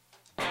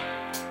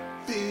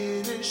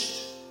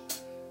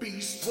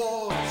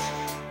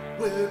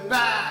We're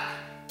back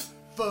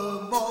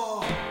for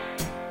more.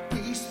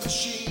 Beast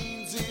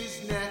Machines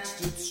is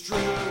next, it's true.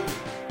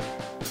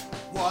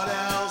 What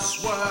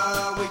else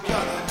were we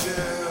gonna do?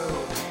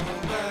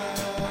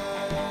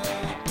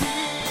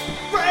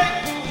 Break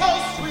the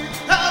host with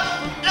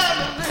help from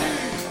Emily.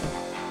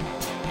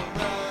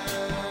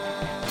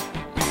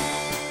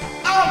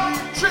 I'll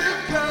read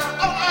trivia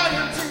on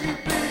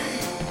IMDb.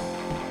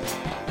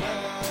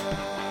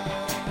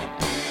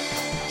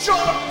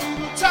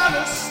 Jordan will tell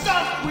us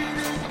stuff we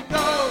didn't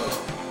know.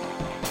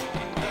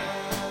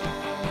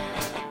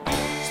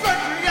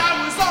 Spent 3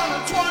 hours on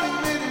a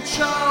 20-minute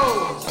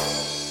show.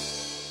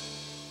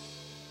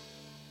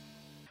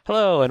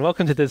 Hello, and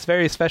welcome to this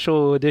very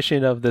special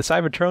edition of the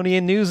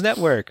Cybertronian News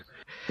Network.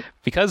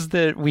 Because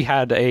we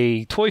had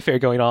a toy fair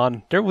going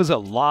on, there was a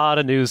lot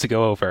of news to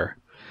go over.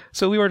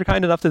 So we were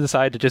kind enough to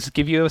decide to just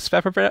give you a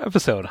separate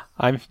episode.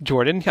 I'm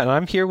Jordan, and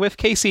I'm here with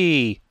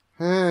Casey.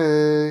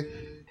 Hey.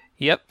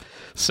 Yep.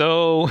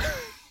 So,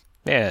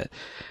 yeah.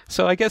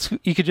 So I guess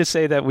you could just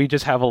say that we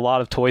just have a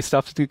lot of toy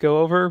stuff to go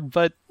over,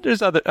 but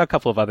there's a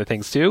couple of other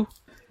things too.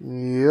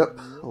 Yep.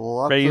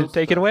 Lots Ready to of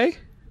take it stuff. away?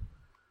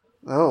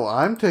 Oh,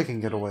 I'm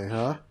taking it away,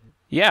 huh?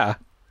 Yeah.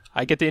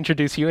 I get to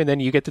introduce you, and then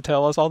you get to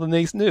tell us all the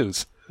nice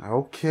news.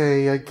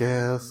 Okay, I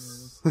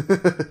guess.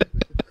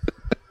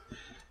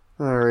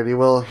 Alrighty,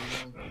 well,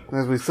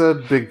 as we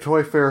said, big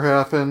toy fair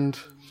happened.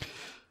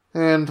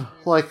 And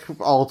like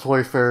all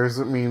toy fairs,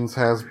 it means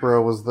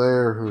Hasbro was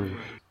there who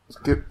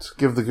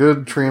give the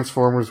good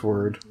Transformers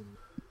word.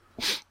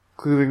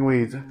 Including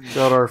we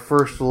got our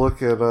first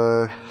look at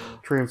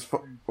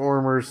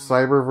Transformers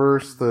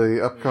Cyberverse,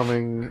 the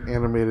upcoming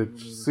animated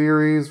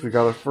series. We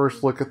got a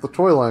first look at the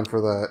toy line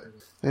for that.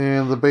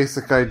 And the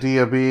basic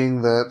idea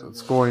being that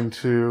it's going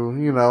to,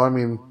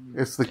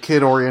 it's the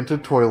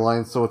kid-oriented toy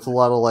line, so it's a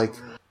lot of, like,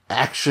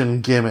 action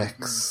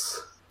gimmicks.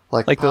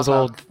 Like those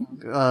old,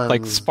 guns.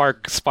 like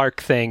spark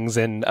things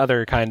and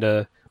other kind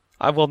of,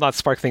 well, not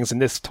spark things in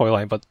this toy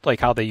line, but like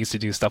how they used to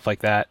do stuff like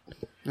that.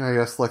 I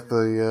guess like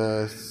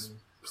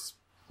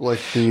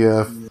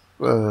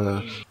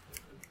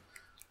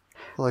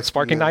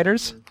Spark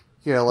Igniters?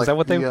 Yeah, like Is that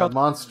what they were called?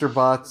 Monster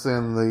Bots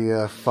and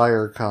the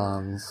Fire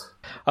Cons.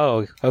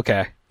 Oh,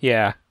 okay.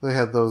 Yeah. They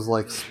had those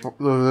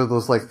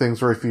those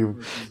things where if you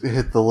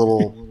hit the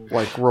little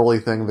like rolly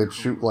thing, they'd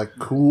shoot like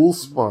cool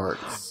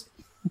sparks.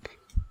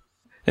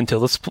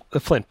 Until the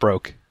flint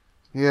broke.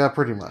 Yeah,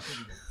 pretty much.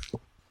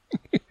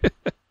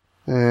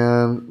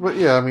 But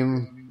yeah,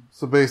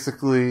 so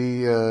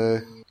basically,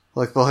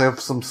 like they'll have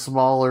some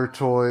smaller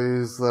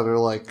toys that are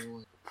like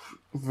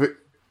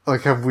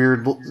have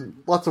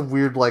lots of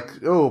weird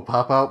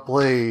pop out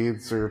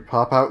blades or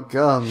pop out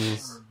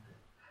guns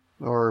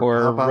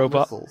or pop out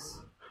missiles.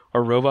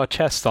 Or robot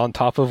chests on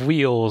top of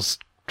wheels,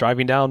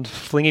 driving down,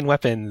 flinging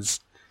weapons.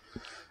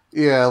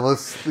 Yeah,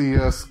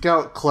 the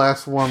Scout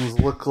class ones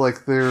look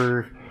like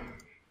they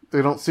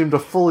don't seem to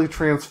fully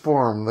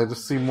transform. They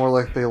just seem more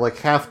like they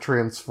half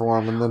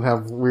transform and then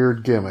have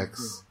weird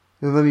gimmicks.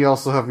 And then you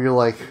also have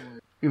your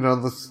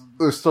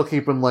they're still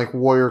keeping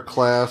warrior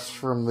class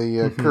from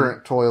the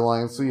current toy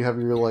line, so you have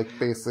your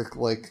basic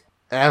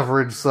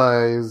average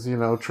size,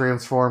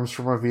 transforms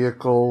from a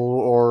vehicle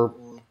or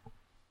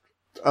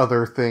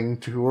other thing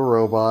to a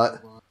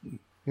robot.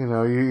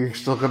 You're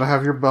still gonna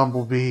have your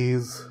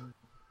bumblebees.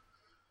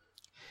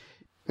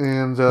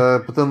 And,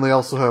 but then they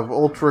also have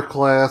Ultra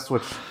Class,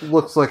 which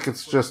looks like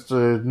it's just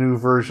a new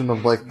version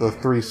of, the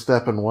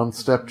 3-step and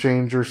 1-step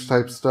changers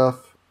type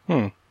stuff.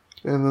 And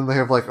then they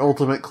have,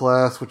 Ultimate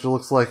Class, which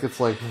looks like it's,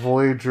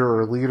 Voyager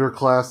or Leader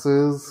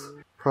classes.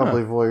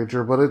 Probably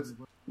Voyager, but it's...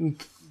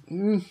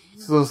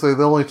 So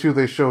the only two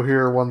they show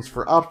here, one's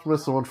for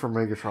Optimus and one for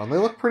Megatron. They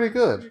look pretty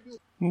good.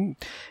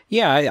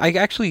 Yeah, I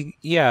actually...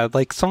 Yeah,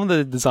 some of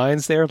the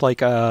designs there,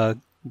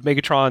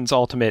 Megatron's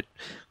Ultimate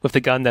with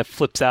the gun that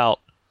flips out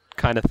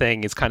kind of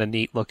thing is kind of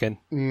neat looking.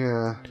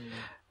 Yeah.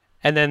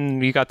 And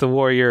then you got the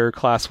Warrior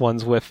class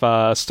ones with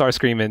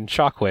Starscream and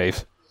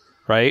Shockwave,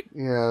 right?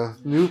 Yeah.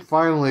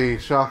 Finally,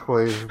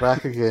 Shockwave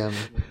back again.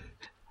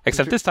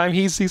 Except this time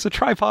he's a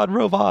tripod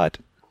robot.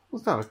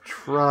 It's not a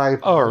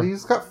tripod.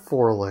 He's got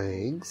 4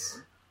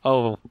 legs.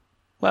 Oh,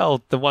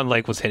 well, the one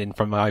leg was hidden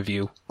from my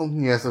view.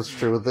 Yes, that's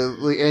true.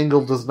 The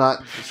angle does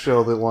not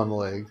show the one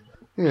leg.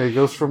 Yeah, he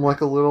goes from a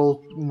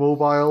little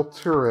mobile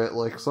turret,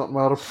 something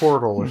out of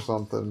Portal or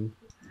something,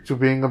 to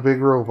being a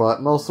big robot.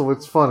 And also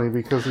it's funny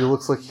because he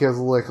looks like he has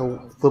a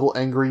little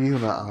angry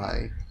Una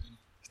eye.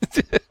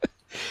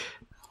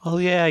 Oh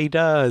yeah, he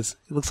does.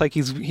 It looks like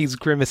he's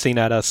grimacing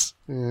at us.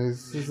 Yeah,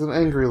 he's an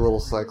angry little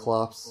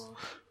Cyclops.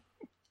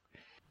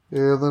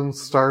 Yeah, then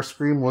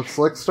Starscream looks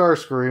like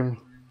Starscream.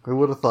 Who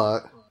would have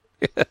thought?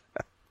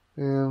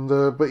 And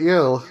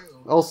Megatron,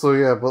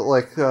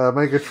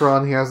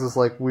 he has this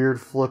weird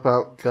flip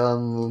out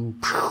gun.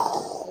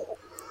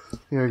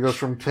 He goes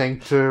from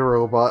tank to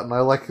robot, and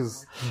I like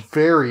his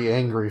very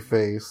angry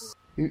face.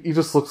 He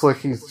just looks like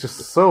he's just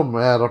so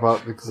mad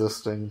about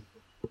existing.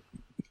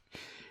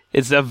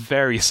 It's a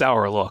very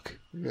sour look.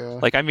 Yeah.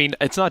 Like, I mean,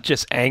 it's not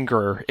just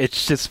anger,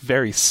 it's just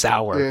very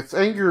sour. Yeah, it's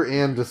anger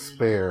and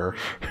despair.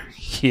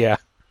 Yeah.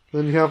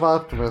 Then you have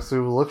Optimus,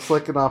 who looks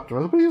like an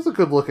Optimus, but he's a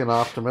good-looking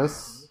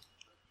Optimus.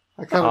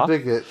 I kind of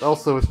dig it.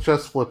 Also, his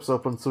chest flips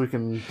open so he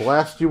can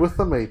blast you with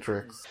the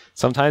Matrix.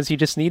 Sometimes you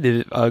just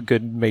need a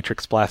good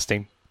Matrix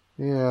blasting.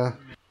 Yeah.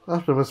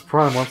 Optimus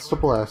Prime wants to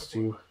blast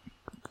you.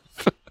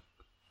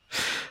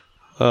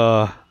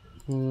 I'm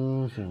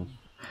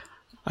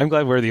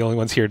glad we're the only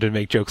ones here to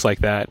make jokes like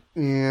that.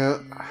 Yeah.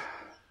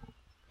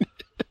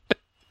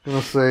 I'm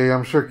gonna say,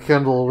 I'm sure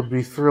Kendall would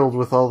be thrilled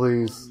with all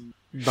these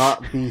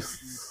not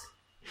beasts.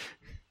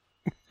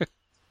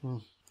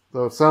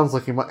 Though it sounds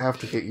like he might have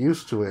to get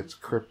used to it.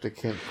 Cryptic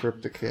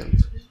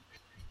hint.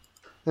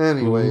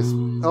 Anyways,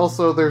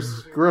 also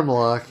there's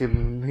Grimlock,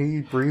 and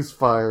he breathes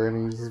fire,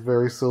 and he's a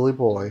very silly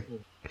boy.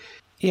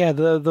 Yeah,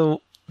 the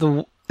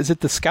is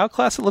it the Scout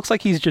class? It looks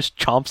like he's just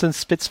chomps and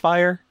spits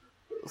fire.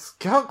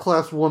 Scout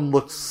Class 1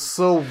 looks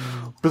so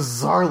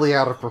bizarrely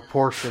out of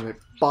proportion, it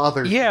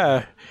bothers me.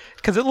 Yeah,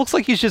 because it looks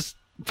like he's just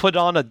put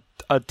on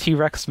a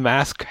T-Rex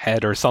mask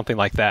head or something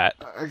like that.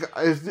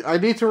 I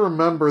need to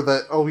remember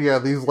that, oh yeah,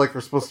 these like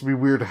are supposed to be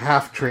weird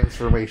half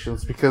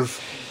transformations, because...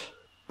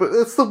 But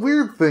it's the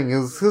weird thing,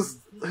 is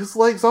his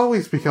legs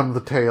always become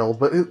the tail,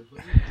 but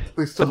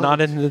they still... But not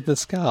in the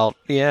Scout,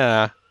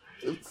 yeah.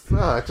 It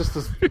just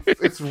is,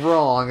 it's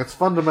wrong. It's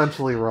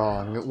fundamentally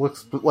wrong. It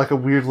looks like a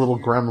weird little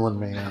gremlin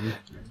man.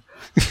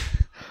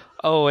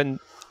 Oh, and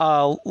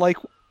like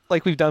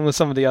we've done with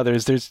some of the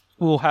others,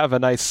 we'll have a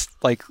nice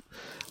like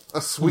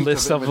A suite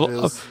list of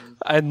images.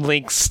 and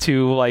links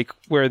to like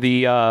where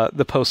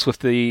the posts with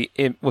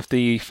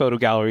the photo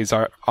galleries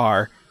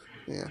are.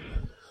 Yeah,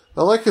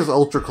 I like his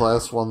Ultra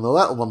Class one though.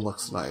 That one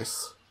looks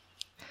nice.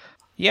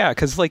 Yeah,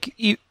 because like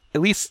at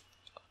least.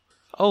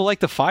 Oh, like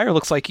the fire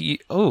looks like...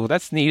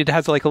 that's neat. It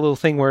has like a little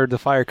thing where the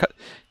fire...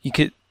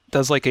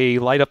 does like a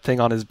light-up thing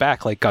on his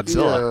back, like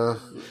Godzilla.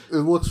 Yeah,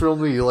 it looks real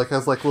neat. Like,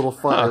 has like little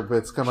fire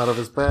bits come out of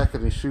his back,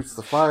 and he shoots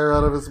the fire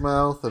out of his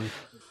mouth. And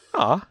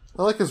Aw.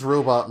 I like his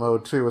robot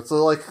mode, too. It's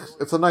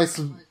a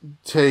nice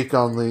take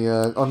on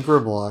the on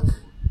Grimlock.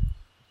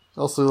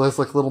 Also, he has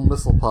like little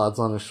missile pods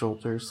on his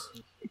shoulders.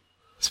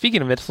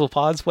 Speaking of missile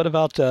pods, what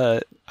about...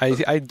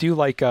 I do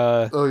like...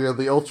 Oh yeah,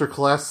 the Ultra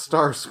Class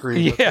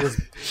Starscream Yeah. with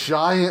his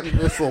giant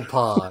missile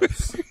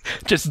pods.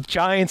 just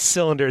giant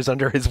cylinders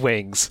under his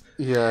wings.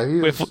 Yeah,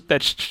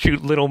 That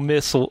shoot little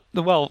missile...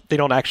 Well, they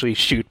don't actually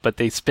shoot, but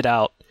they spit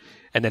out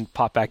and then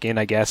pop back in,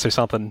 I guess, or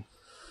something.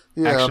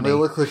 yeah. Actiony. They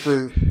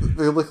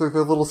look like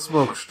they're little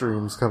smoke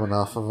streams coming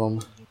off of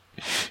them.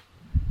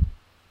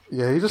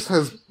 Yeah, he just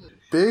has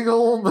big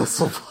old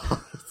missile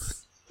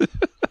pods.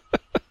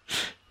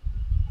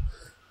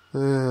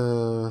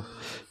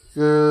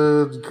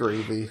 Good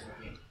gravy.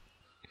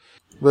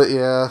 But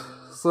yeah,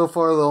 so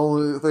far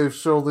they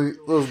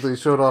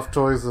showed off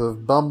toys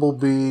of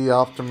Bumblebee,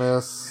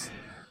 Optimus,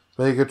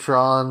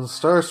 Megatron,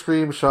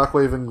 Starscream,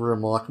 Shockwave, and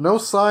Grimlock. No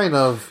sign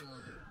of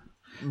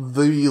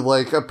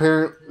the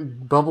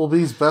apparent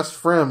Bumblebee's best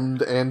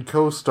friend and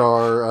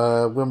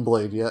co-star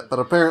Windblade yet, but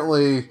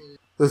apparently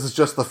this is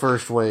just the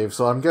first wave,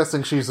 so I'm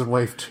guessing she's in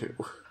wave 2.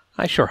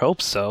 I sure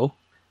hope so.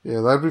 Yeah,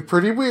 that'd be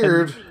pretty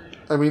weird.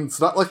 I mean, it's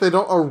not like they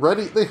don't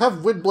already... They have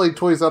Windblade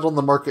toys out on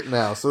the market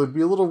now, so it'd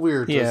be a little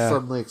weird to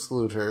suddenly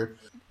exclude her.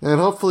 And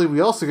hopefully we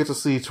also get to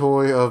see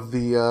toy of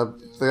the...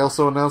 they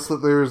also announced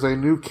that there is a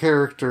new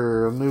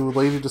character, a new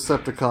Lady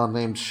Decepticon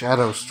named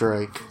Shadow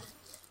Strike.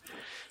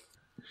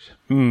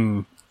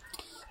 So,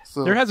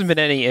 There hasn't been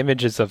any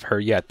images of her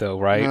yet, though,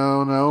 right?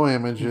 No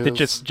images.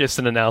 It's just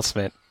an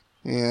announcement.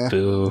 Yeah.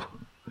 Boo.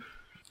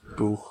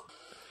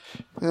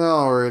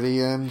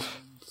 Alrighty, and...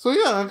 So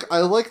yeah, I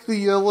like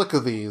the look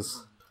of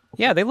these.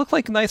 Yeah, they look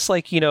like nice,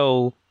 I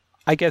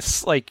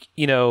guess,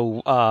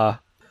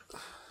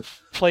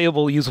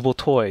 playable, usable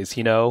toys,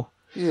 Yeah.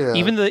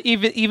 Even the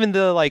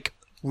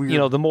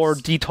Weird. the more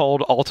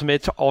detailed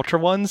Ultra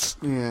ones,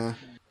 Yeah.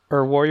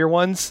 or Warrior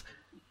ones,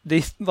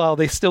 they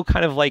still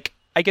kind of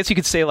I guess you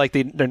could say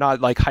they're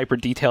not hyper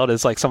detailed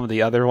as some of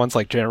the other ones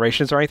like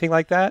Generations or anything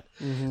like that,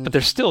 but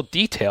they're still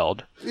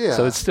detailed. Yeah.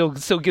 So it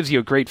still gives you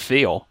a great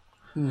feel.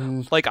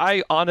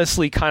 I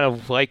honestly kind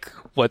of like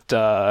what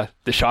the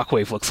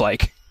Shockwave looks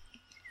like.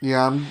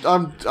 Yeah,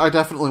 I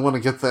definitely want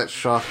to get that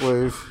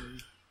Shockwave.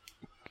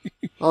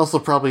 I'll also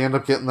probably end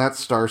up getting that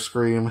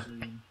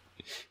Starscream.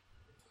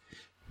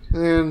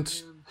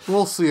 And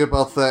we'll see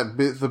about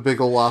the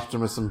big ol'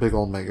 Optimus and big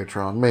ol'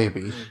 Megatron,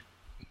 maybe.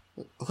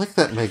 I like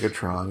that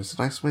Megatron. It's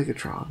a nice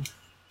Megatron.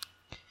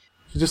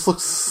 He just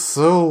looks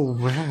so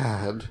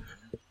mad.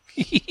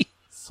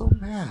 So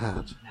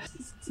mad.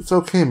 It's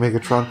okay,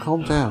 Megatron.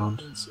 Calm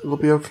down. It'll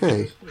be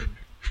okay.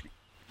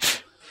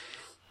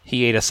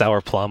 He ate a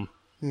sour plum.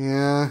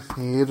 Yeah,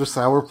 he ate a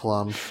sour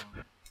plum.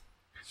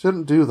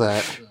 Shouldn't do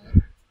that.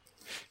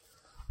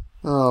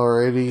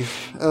 Alrighty.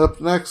 Up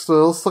next,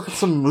 let's look at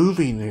some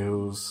movie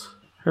news.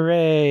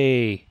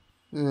 Hooray!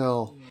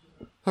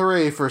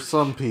 Hooray for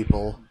some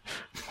people.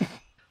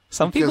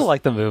 Some people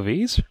like the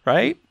movies,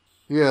 right?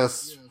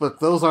 Yes,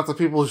 but those aren't the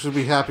people who should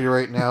be happy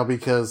right now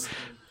because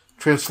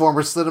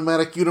Transformers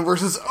Cinematic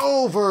Universe is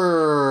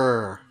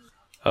over!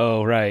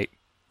 Oh, right.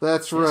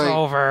 That's right. It's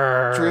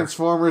over.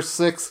 Transformers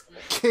 6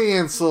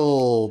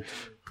 canceled.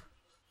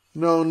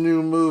 No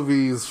new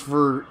movies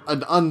for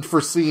an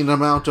unforeseen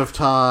amount of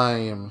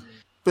time.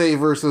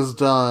 Bayverse is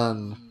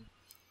done.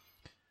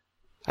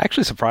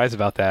 Actually surprised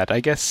about that.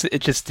 I guess it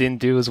just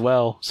didn't do as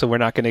well, so we're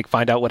not going to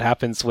find out what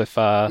happens with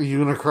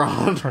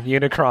Unicron.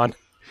 Unicron.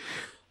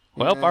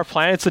 Well, Yeah. our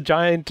planet's a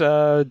giant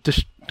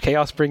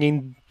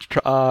chaos-bringing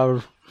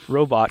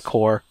robot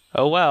core.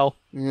 Oh well.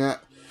 Yeah.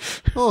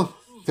 Oh,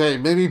 hey,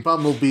 maybe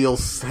Bumblebee will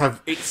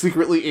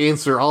secretly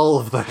answer all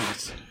of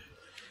that.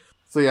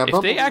 So yeah,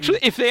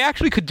 If they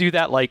actually could do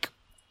that, like,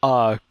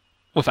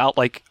 without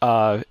like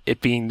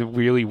it being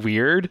really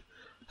weird,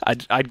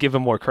 I'd give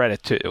them more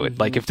credit to it.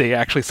 Mm-hmm. Like if they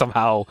actually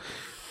somehow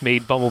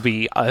made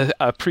Bumblebee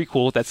a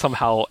prequel that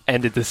somehow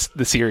ended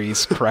the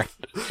series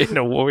correct in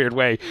a weird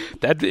way,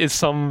 that is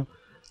some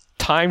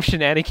time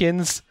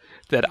shenanigans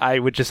that I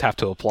would just have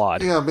to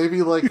applaud. Yeah,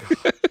 maybe like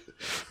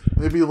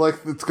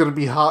it's gonna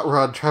be Hot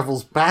Rod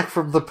travels back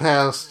from the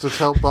past to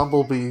tell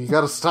Bumblebee, you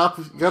gotta stop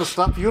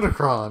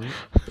Unicron.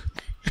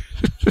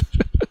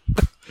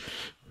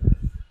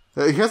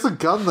 He has a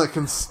gun that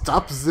can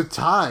stop the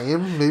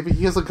time. Maybe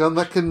he has a gun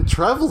that can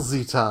travel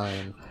the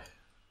time.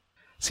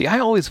 See, I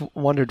always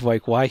wondered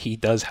like why he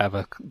does have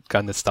a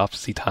gun that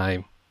stops the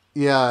time.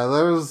 Yeah,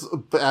 that was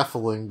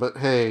baffling, but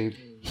hey.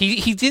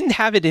 He didn't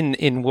have it in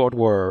the World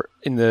War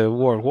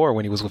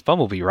when he was with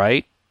Bumblebee,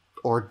 right?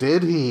 Or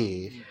did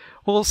he?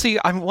 Well, see,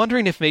 I'm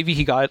wondering if maybe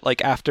he got it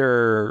like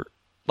after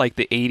like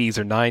the 80s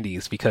or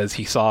 90s because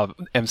he saw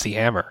MC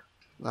Hammer.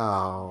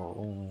 Oh.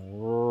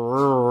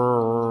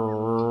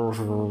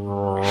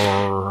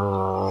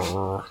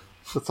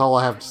 That's all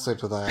I have to say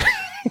to that.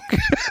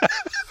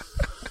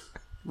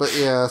 But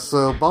yeah,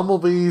 so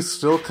Bumblebee's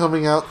still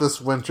coming out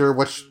this winter,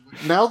 which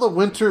now the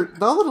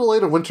delay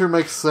to winter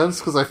makes sense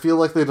because I feel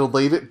like they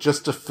delayed it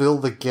just to fill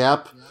the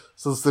gap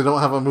since they don't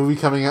have a movie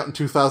coming out in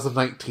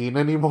 2019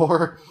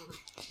 anymore.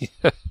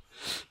 Yeah.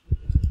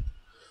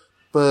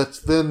 But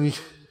then,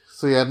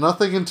 so yeah,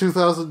 nothing in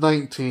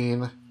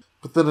 2019.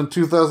 But then in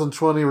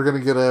 2020, we're going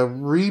to get a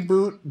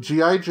reboot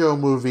G.I. Joe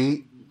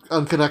movie,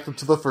 unconnected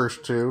to the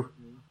first two.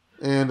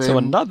 And So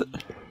another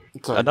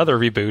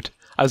reboot.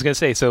 I was going to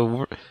say,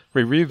 so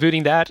we're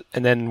rebooting that,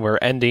 and then we're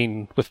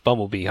ending with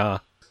Bumblebee, huh?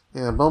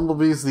 Yeah,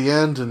 Bumblebee's the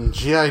end, and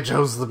G.I.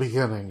 Joe's the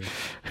beginning.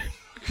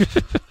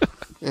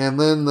 And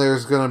then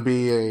there's going to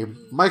be a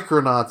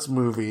Micronauts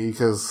movie,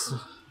 because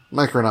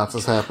Micronauts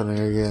is happening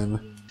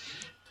again.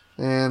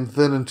 And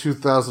then in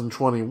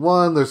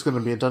 2021, there's going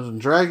to be a Dungeons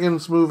 &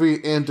 Dragons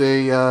movie and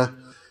a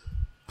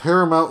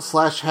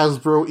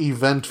Paramount/Hasbro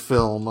event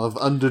film of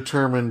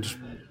undetermined,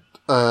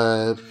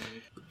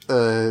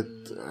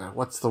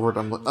 what's the word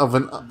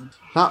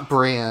not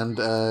brand,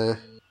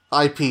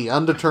 IP,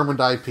 undetermined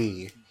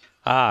IP.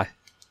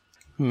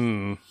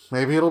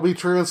 Maybe it'll be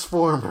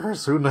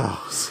Transformers, who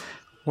knows?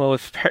 Well,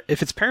 if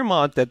it's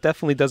Paramount, that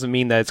definitely doesn't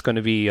mean that it's going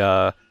to be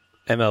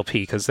MLP,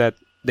 because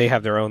they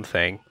have their own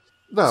thing.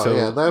 No, So,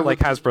 yeah, that would,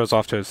 Hasbro's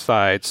off to the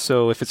side.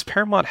 So if it's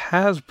Paramount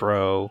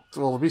Hasbro,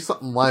 well, it'll be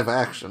something live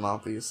action,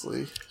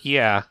 obviously.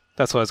 yeah,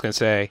 that's what I was going to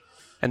say.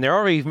 And they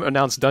already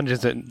announced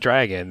Dungeons and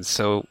Dragons,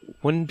 so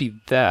wouldn't be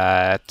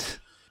that.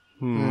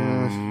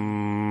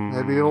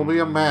 Maybe it'll be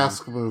a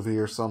Mask movie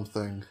or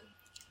something.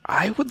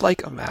 I would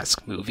like a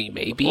Mask movie,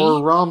 maybe. Or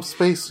a ROM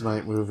Space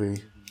Knight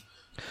movie.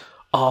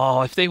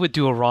 Oh, if they would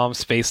do a ROM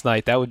Space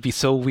Knight, that would be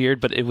so weird,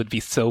 but it would be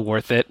so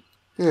worth it.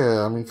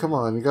 Yeah, I mean, come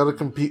on, you gotta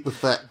compete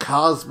with that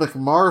cosmic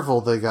Marvel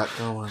they got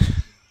going.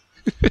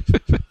 You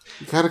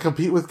gotta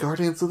compete with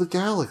Guardians of the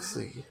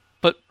Galaxy.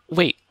 But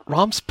wait,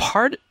 ROM's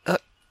part?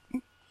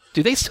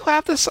 Do they still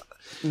have this?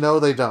 No,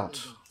 they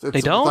don't.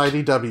 They don't?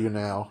 It's IDW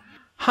now.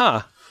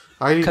 Huh.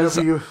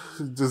 IDW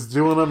is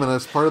doing them, and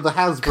it's part of the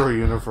Hasbro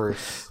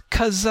universe.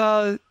 Because,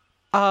 the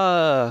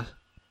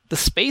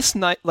Space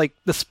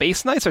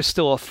Knights are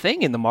still a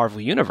thing in the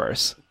Marvel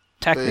universe,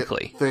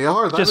 technically. They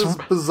are. That Just- is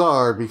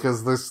bizarre,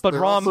 because they're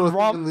Rom- also a thing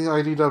Rom- in the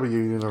IDW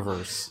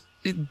universe.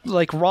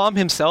 Like, ROM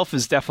himself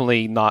is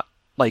definitely not,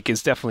 like,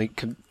 is definitely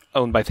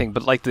owned by Thing,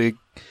 but, like,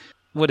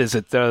 what is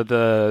it,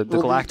 the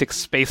Galactic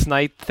Space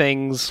Knight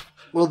things?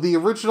 Well, the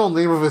original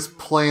name of his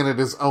planet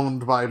is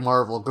owned by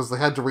Marvel, because they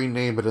had to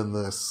rename it in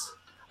this.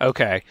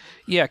 Okay.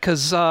 Yeah,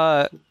 because,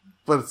 But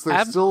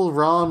there's still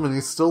Rom, and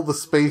he's still the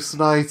Space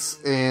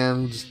Knights,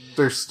 and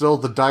there's still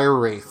the Dire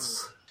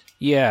Wraiths.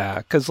 yeah,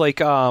 because, like,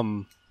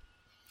 when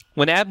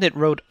Abnett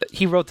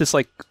wrote this,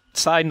 like,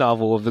 side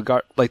novel of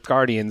the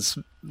Guardians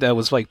that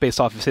was, like, based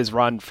off of his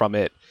run from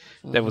it,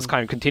 that was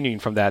kind of continuing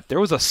from that,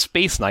 there was a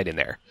Space Knight in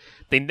there.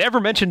 They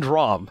never mentioned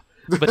Rom,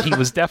 but he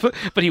was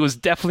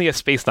definitely a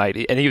Space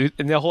Knight, and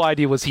the whole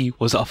idea was he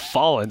was a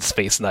fallen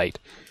Space Knight.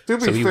 To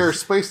be fair,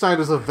 Space Knight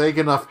is a vague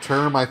enough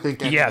term, I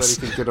think anybody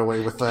can get away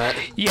with that.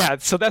 Yeah,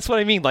 so that's what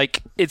I mean.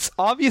 Like, it's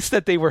obvious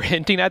that they were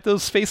hinting at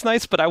those Space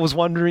Knights, but I was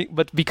wondering,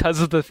 but because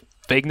of the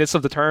vagueness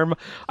of the term,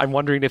 I'm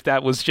wondering if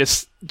that was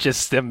just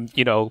them,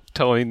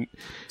 towing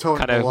Towing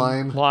kind the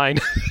of line.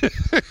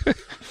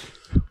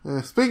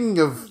 Speaking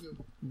of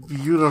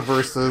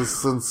universes,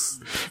 since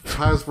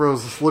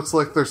Hasbro looks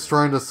like they're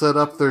trying to set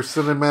up their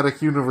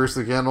cinematic universe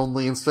again,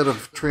 only instead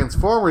of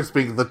Transformers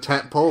being the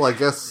tentpole, I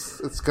guess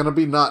it's gonna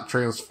be not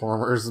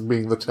Transformers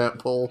being the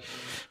tentpole.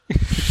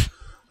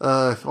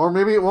 Or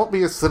maybe it won't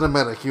be a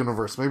cinematic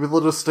universe. Maybe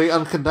they'll just stay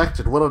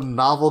unconnected. What a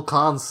novel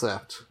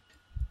concept.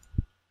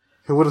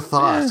 Who would have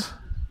thought?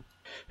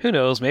 Who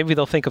knows? Maybe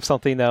they'll think of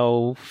something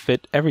that'll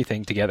fit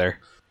everything together.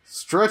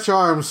 Stretch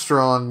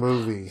Armstrong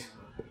movie.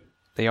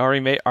 They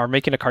already are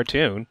making a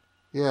cartoon.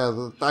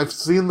 Yeah, I've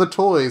seen the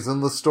toys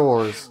in the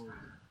stores.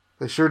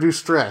 They sure do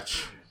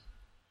stretch.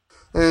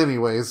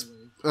 Anyways,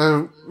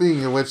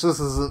 being of which,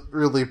 this isn't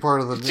really part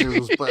of the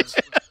news, but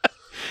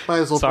might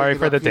as well Sorry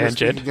bring it for up the here.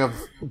 tangent. Speaking of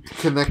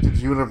connected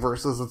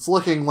universes, it's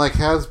looking like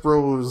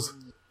Hasbro is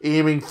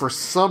aiming for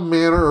some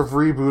manner of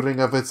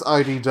rebooting of its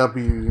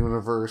IDW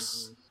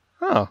universe.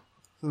 Oh.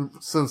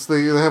 Since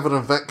they have an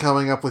event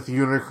coming up with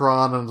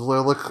Unicron, and it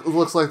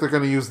looks like they're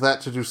going to use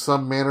that to do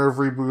some manner of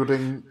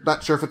rebooting.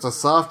 Not sure if it's a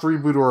soft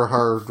reboot or a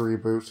hard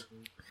reboot.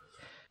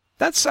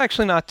 That's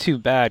actually not too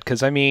bad,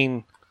 because, I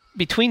mean,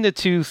 between the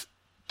two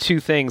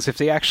things, if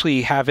they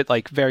actually have it,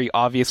 like, very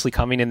obviously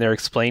coming and they're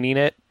explaining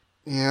it.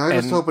 Yeah, I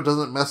just hope it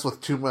doesn't mess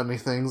with too many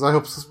things. I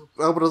hope it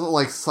doesn't,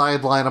 like,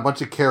 sideline a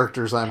bunch of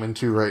characters I'm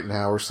into right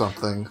now or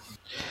something.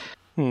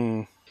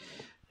 I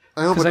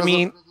hope it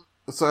mean...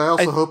 So I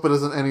also hope it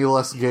isn't any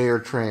less gay or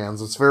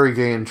trans. It's very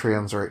gay and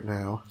trans right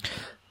now.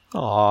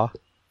 Aw,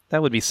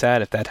 that would be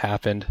sad if that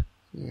happened.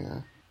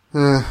 Yeah.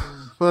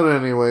 But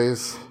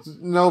anyways,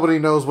 nobody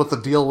knows what the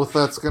deal with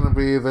that's going to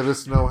be. They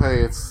just know,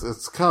 hey,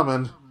 it's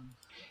coming.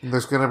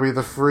 There's going to be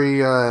a free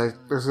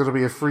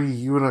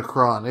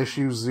Unicron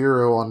issue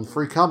 0 on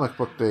Free Comic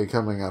Book Day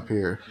coming up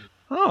here.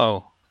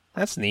 Oh,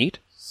 that's neat.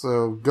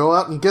 So go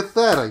out and get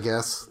that, I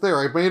guess. There,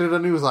 I made it a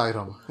news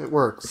item. It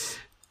works.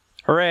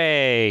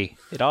 Hooray!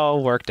 It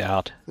all worked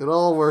out. It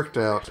all worked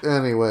out.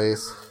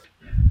 Anyways.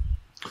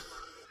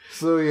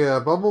 So yeah,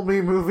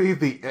 Bumblebee movie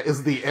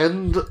is the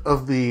end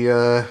of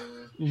the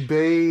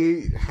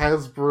Bay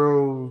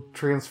Hasbro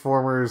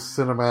Transformers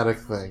cinematic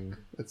thing.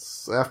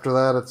 After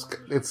that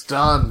it's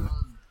done.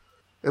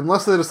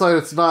 Unless they decide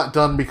it's not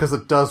done because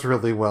it does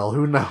really well,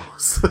 who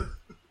knows?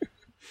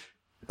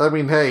 I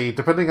mean, hey,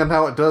 depending on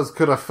how it does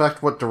could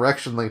affect what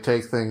direction they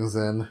take things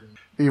in.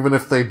 Even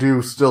if they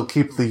do still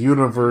keep the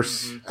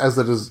universe as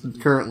it is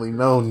currently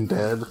known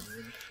dead.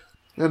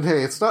 And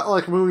hey, it's not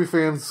like movie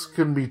fans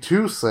can be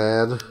too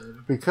sad,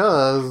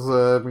 because,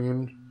 I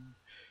mean,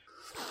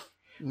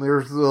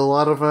 there's a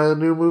lot of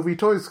new movie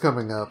toys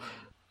coming up.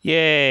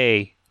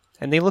 Yay!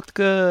 And they looked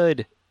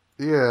good.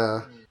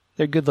 Yeah.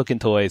 They're good-looking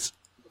toys.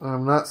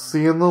 I'm not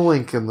seeing the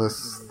link in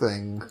this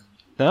thing.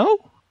 No?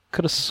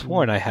 Could have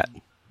sworn I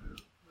had.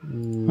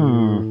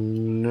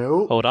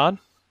 Nope. Hold on.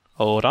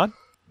 Hold on.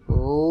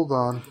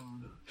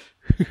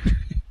 Do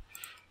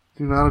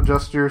not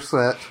adjust your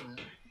set.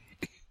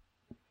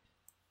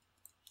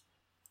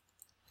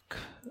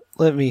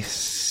 Let me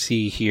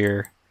see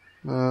here.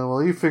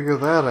 While you figure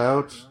that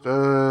out,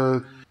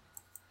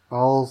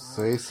 I'll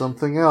say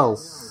something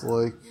else.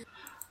 Like,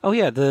 Oh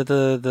yeah,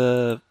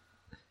 the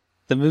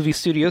movie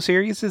studio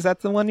series, is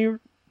that the one you're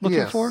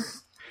looking for?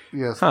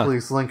 Yes, Huh.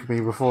 Please link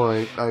me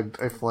before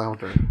I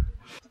flounder.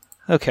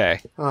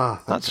 Okay.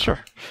 Ah, Not sure.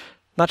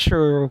 Not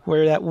sure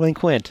where that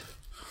link went.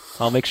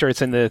 I'll make sure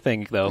it's in the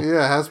thing, though.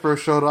 Yeah, Hasbro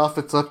showed off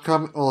its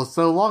upcoming... Well, it's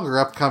no longer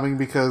upcoming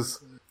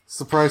because,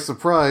 surprise,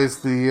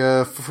 surprise,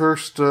 the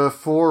first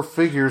 4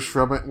 figures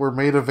from it were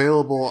made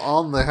available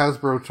on the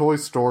Hasbro Toy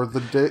Store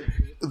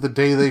the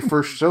day they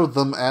first showed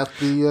them at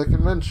the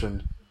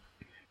convention.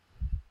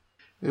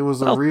 It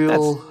was a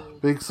real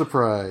big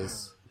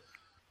surprise.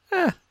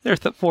 They're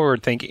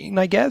forward thinking,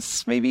 I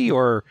guess, maybe,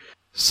 or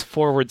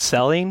forward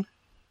selling.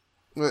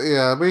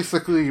 Yeah,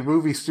 basically,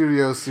 movie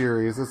studio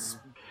series. It's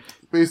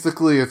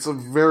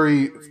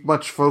very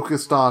much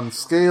focused on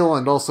scale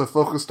and also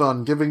focused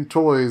on giving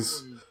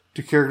toys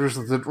to characters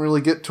that didn't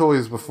really get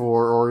toys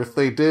before, or if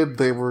they did,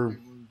 they were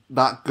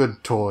not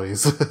good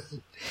toys.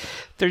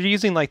 They're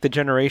using, like, the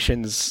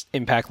Generations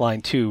Impact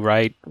line too,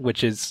 right?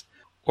 Which is,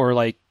 or,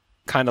 like,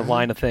 kind of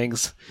line of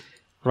things,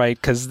 right?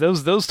 Because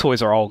those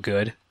toys are all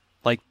good,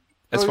 like,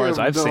 as far as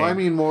I've seen. I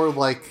mean more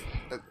like...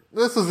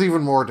 This is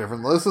even more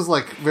different. This is,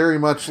 like, very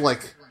much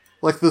like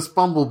this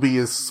Bumblebee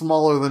is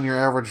smaller than your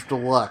average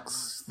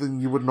deluxe than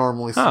you would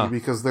normally see,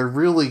 because they're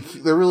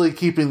really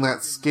keeping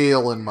that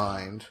scale in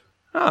mind.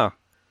 Oh.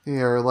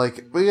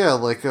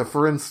 Yeah,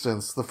 for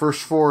instance, the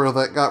first 4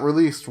 that got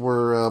released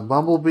were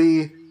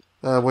Bumblebee,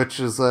 which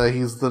is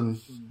he's the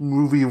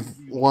movie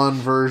 1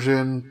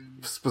 version,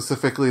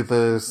 specifically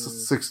the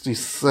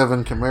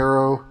 67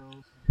 Camaro,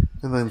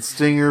 and then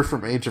Stinger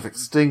from Age of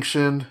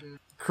Extinction,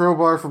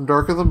 Crowbar from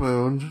Dark of the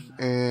Moon,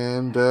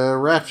 and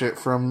Ratchet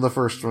from the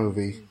first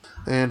movie.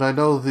 And I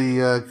know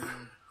the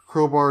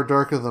Crowbar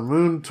Dark of the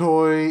Moon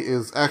toy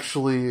is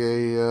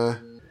actually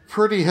a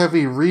pretty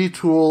heavy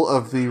retool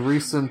of the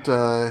recent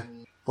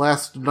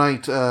Last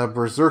Night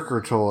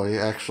Berserker toy,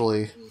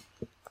 actually.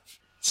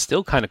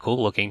 still kind of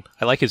cool looking.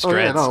 I like his Oh yeah,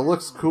 dreads. no, it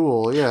looks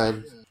cool. Yeah,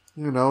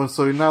 and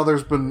so now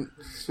there's been,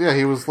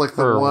 he was like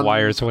the or one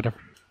wires or whatever.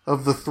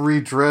 of the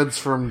 3 dreads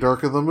from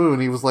Dark of the Moon.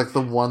 He was like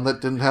the one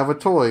that didn't have a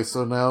toy,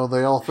 so now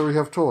they all 3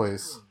 have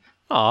toys.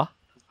 Aw.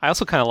 I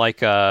also kind of like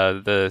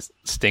the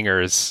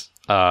Stinger's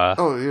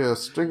Oh yeah,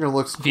 Stinger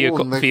looks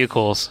cool.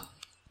 vehicles.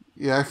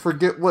 Yeah, I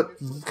forget what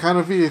kind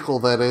of vehicle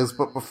that is,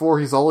 but before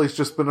he's always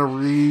just been a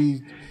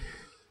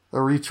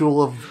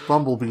retool of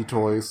Bumblebee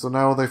toys. So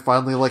now they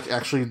finally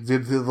actually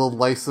did the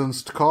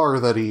licensed car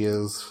that he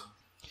is.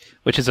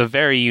 Which is a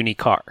very unique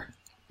car.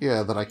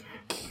 Yeah, that I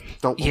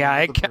don't. Yeah,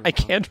 I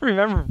can't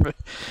remember.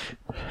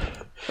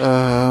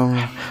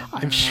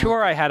 I'm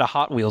sure I had a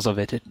Hot Wheels of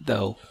it,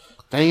 though.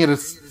 Dang it, it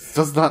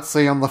does not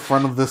say on the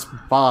front of this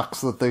box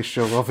that they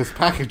show of his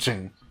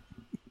packaging.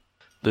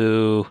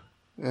 Boo.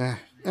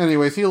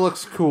 Anyways, he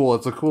looks cool.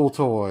 It's a cool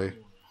toy.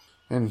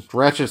 And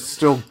Ratchet's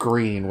still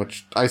green,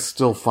 which I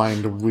still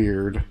find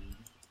weird.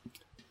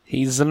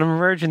 He's an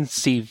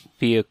emergency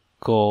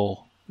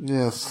vehicle.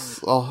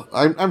 Yes.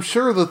 I'm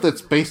sure that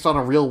that's based on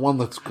a real one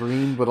that's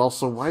green, but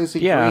also, why is he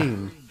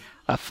green?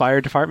 A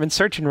fire department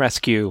search and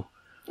rescue.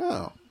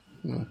 Oh.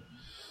 Yeah.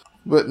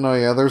 But no,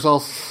 yeah, there's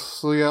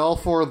also, all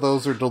 4 of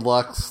those are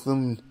deluxe.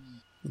 Then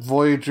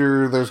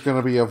Voyager, there's going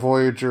to be a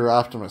Voyager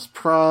Optimus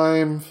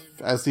Prime,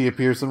 as he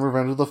appears in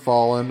Revenge of the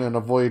Fallen, and a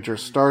Voyager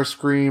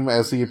Starscream,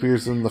 as he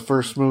appears in the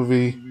first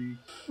movie.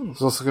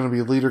 There's also going to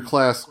be Leader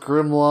Class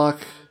Grimlock,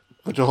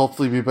 which will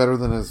hopefully be better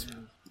than his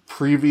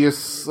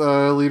previous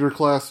Leader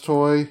Class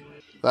toy.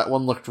 That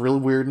one looked real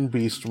weird in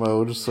beast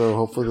mode, so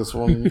hopefully this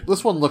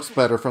one looks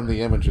better from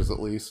the images, at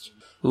least.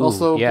 Ooh,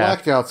 also, yeah.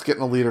 Blackout's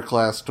getting a Leader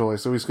Class toy,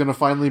 so he's going to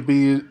finally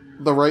be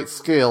the right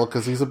scale,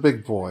 because he's a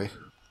big boy.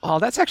 Oh,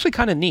 that's actually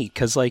kind of neat,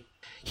 because,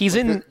 he's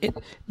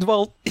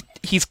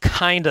he's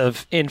kind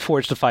of in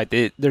Forged to Fight.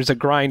 There's a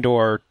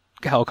Grindor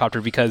helicopter,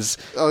 because...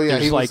 Oh, yeah,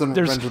 he was in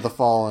Revenge of the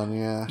Fallen,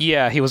 yeah.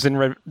 Yeah, he was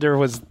in... there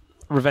was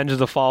Revenge of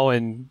the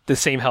Fallen, the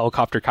same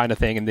helicopter kind of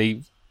thing, and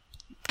they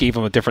gave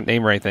him a different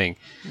name or anything.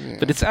 Yeah.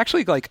 But it's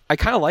actually, I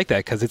kind of like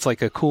that, because it's, a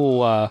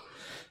cool...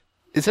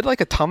 is it,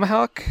 a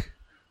Tomahawk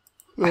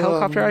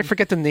helicopter? I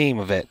forget the name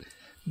of it.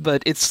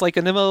 But it's a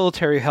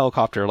military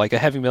helicopter, a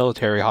heavy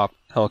military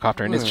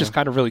helicopter, and it's just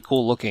kind of really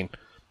cool looking.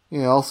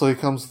 Yeah, also he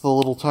comes with a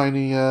little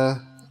tiny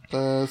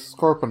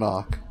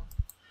Scorponok.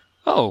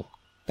 Oh,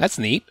 that's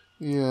neat.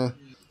 Yeah.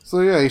 So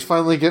yeah, he's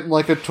finally getting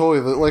a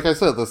toy that, like I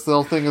said, this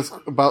whole thing is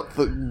about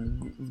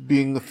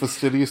being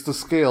fastidious to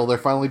scale. They're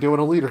finally doing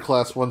a Leader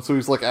Class one, so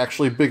he's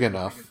actually big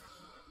enough.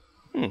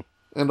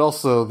 And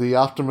also, the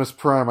Optimus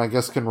Prime, I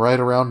guess, can ride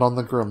around on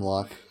the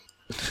Grimlock.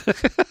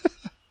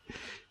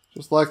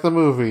 Just like the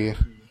movie.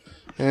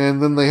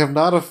 And then they have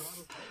not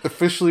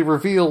officially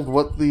revealed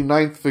what the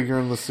 9th figure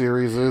in the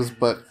series is,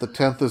 but the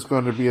 10th is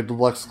going to be a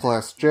Deluxe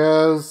Class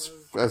Jazz,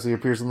 as he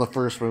appears in the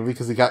first movie,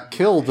 because he got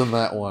killed in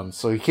that one,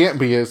 so he can't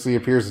be as he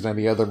appears in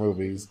any other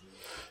movies.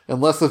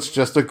 Unless it's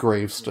just a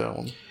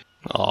gravestone.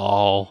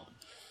 Oh.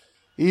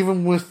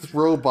 Even with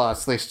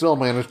robots, they still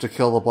manage to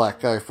kill the black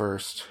guy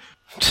first.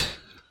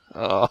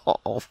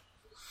 Oh.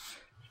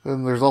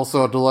 Then there's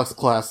also a Deluxe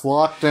Class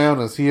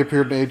Lockdown, as he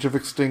appeared in Age of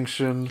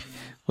Extinction.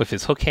 With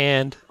his hook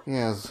hand.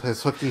 Yeah,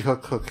 his hook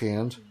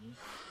hand.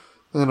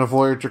 Then a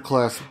Voyager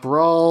Class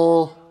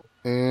Brawl,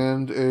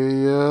 and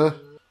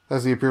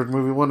as he appeared in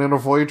movie 1, and a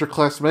Voyager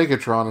Class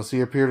Megatron, as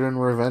he appeared in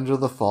Revenge of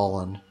the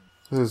Fallen.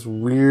 His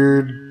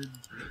weird,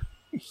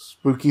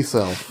 spooky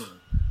self.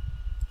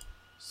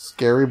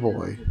 Scary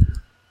boy.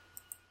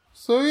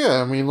 So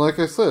yeah, like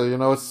I said,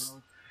 it's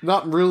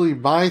not really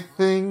my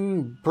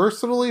thing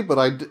personally, but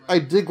I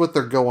dig what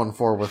they're going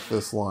for with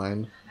this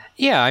line.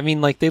 Yeah,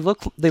 they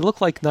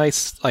look like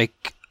nice,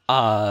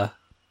 part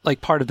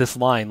of this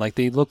line.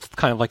 They look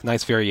kind of like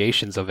nice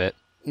variations of it.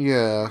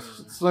 Yeah,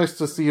 it's nice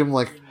to see him,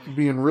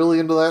 being really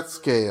into that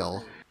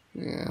scale.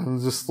 Yeah,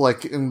 and just,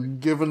 and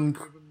given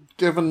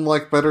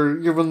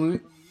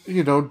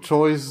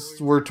toys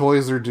where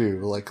toys are due.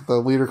 Like the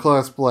Leader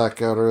Class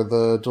Blackout or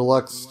the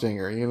Deluxe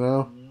Stinger,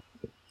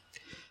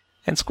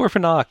 And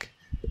Scorponok.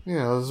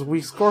 Yeah, this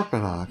wee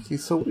Scorponok.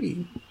 He's so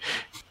wee.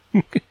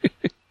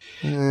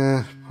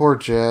 Poor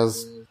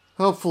Jazz.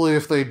 Hopefully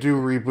if they do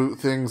reboot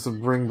things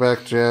and bring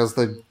back Jazz,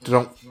 they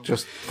don't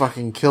just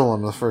fucking kill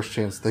him the first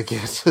chance they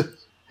get.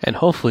 And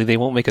hopefully they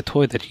won't make a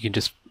toy that you can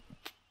just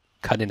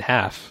cut in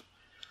half.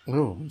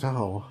 Oh,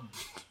 no.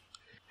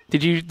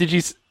 Did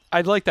you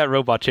I like that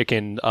Robot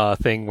Chicken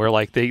thing where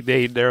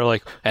they're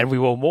like, and we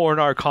will mourn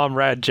our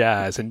comrade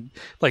Jazz, and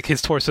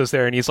his torso's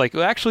there and he's like,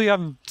 well, actually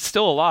I'm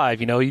still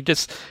alive, you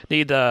just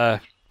need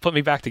to put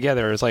me back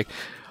together. It's like,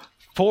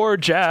 poor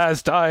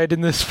Jazz died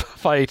in this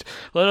fight.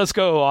 Let us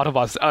go,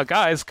 Autobots.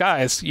 Guys,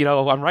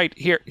 I'm right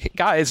here.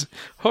 Guys,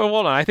 hold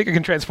on. I think I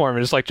can transform.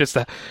 And it's just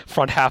the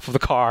front half of the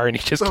car, and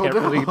he just can't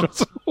really...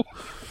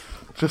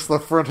 Just the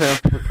front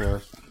half of the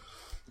car.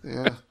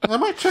 Yeah. I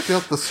might check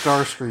out the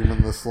Starscream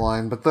in this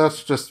line, but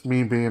that's just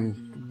me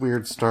being a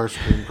weird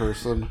Starscream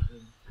person.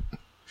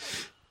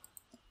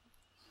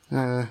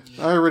 I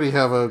already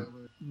have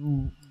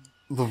the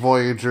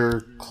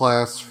Voyager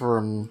class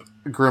from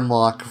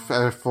Grimlock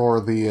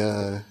for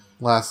the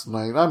last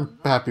night. I'm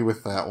happy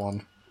with that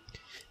one.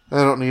 I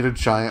don't need a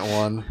giant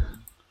one.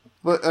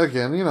 But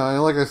again,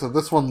 like I said,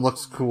 this one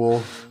looks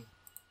cool.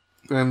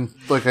 And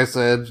like I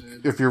said,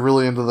 if you're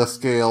really into the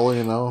scale,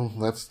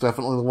 that's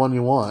definitely the one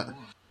you want.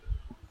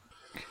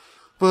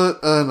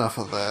 But enough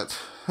of that.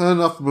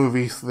 Enough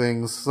movie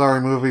things.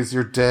 Sorry, movies,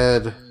 you're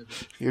dead.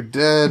 You're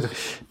dead.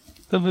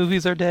 The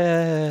movies are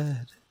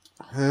dead.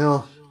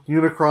 Well,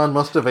 Unicron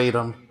must have ate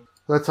them.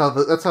 That's how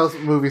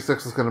movie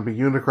 6 is going to be.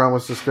 Unicron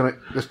was just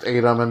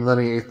ate them, and then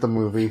he ate the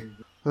movie.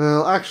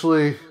 Well,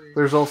 actually,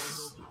 there's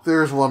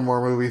one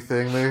more movie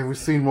thing. We've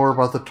seen more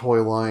about the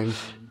toy line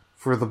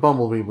for the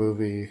Bumblebee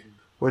movie,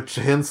 which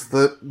hints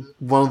that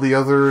one of the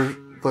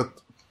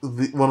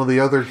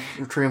other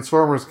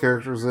Transformers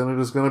characters in it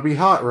is going to be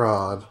Hot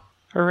Rod.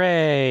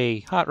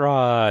 Hooray! Hot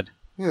Rod!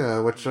 Yeah,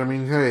 which,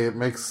 hey, it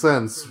makes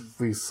sense.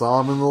 We saw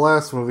him in the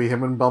last movie.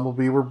 Him and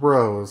Bumblebee were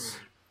bros.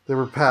 They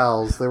were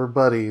pals. They were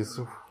buddies.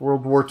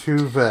 World War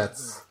II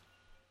vets.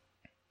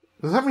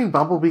 Does that mean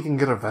Bumblebee can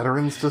get a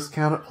veterans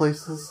discount at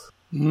places?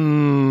 I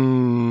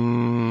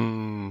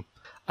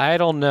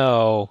don't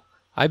know.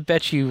 I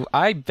bet you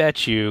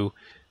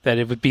that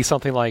it would be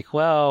something like,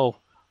 well,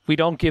 we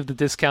don't give the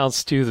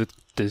discounts to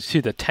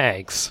the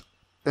tanks.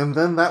 And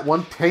then that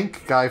one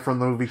tank guy from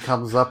the movie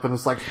comes up and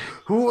it's like,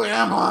 who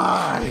am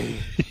I?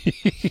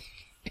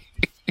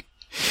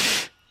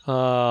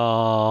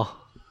 Oh.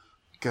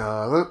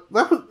 God,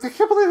 I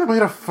can't believe they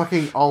made a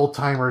fucking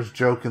Alzheimer's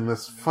joke in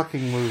this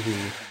fucking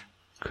movie.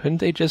 Couldn't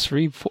they just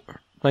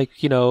repair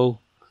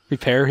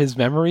his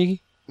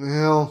memory?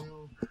 Well,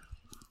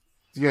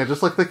 yeah,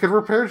 just like they could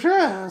repair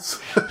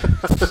Jazz.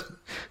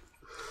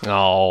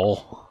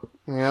 Oh.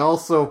 Yeah,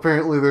 also,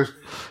 apparently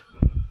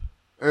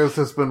as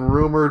has been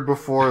rumored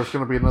before, there's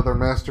going to be another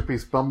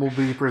Masterpiece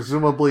Bumblebee,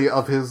 presumably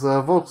of his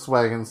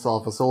Volkswagen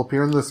self, as he'll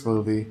appear in this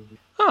movie.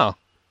 Oh.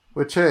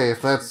 Which, hey,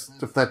 if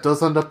that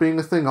does end up being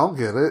a thing, I'll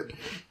get it.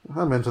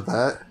 I'm into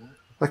that.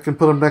 I can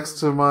put him next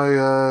to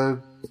my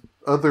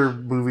other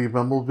movie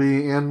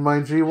Bumblebee and my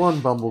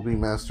G1 Bumblebee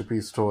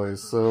Masterpiece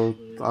toys, so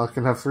I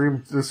can have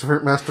 3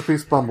 different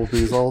Masterpiece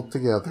Bumblebees all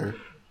together.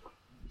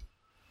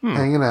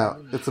 Hanging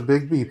out. It's a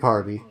big bee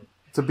party.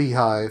 It's a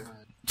beehive.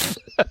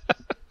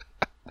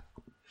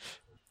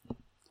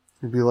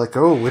 You'd be like,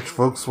 oh, which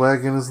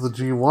Volkswagen is the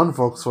G1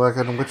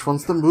 Volkswagen and which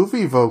one's the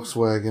movie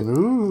Volkswagen?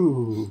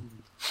 Ooh.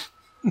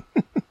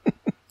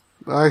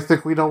 I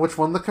think we know which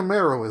one the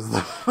Camaro is,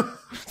 though.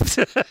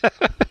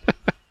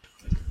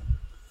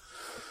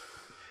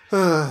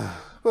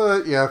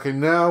 But, yeah, okay,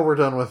 now we're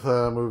done with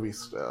movie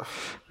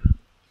stuff.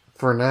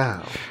 For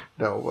now.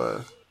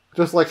 No,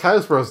 just like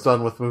Hasbro's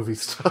done with movie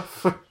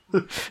stuff.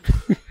 But,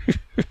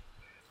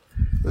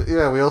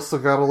 yeah, we also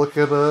gotta look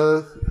at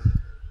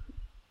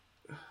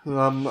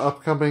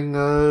upcoming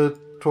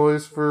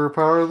toys for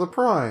Power of the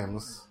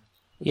Primes.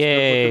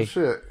 Yay.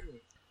 Shit.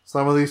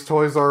 Some of these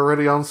toys are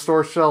already on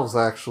store shelves,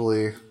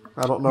 actually.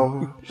 I don't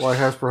know why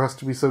Hasbro has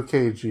to be so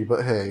cagey,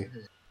 but hey.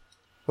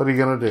 What are you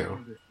gonna do?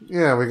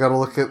 Yeah, we gotta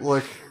look at, a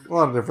lot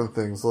of different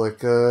things,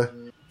 2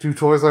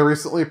 toys I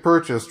recently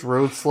purchased,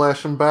 Road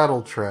Slash and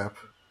Battle Trap.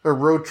 Or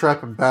Road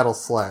Trap and Battle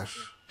Slash.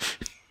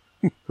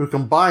 Who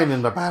combine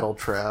into Battle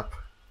Trap.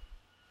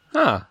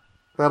 Huh.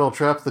 Battle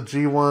Trap, the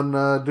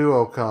G1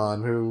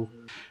 Duocon, who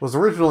was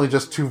originally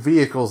just 2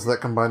 vehicles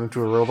that combine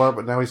into a robot,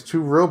 but now he's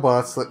 2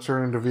 robots that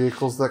turn into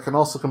vehicles that can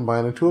also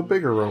combine into a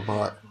bigger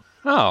robot.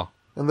 Oh.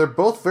 And they're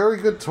both very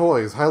good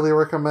toys. Highly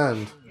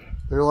recommend.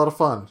 They're a lot of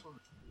fun.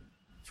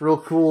 It's a real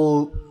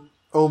cool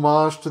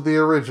homage to the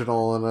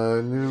original in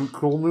a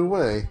cool new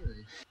way.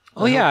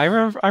 Oh yeah, I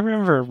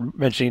remember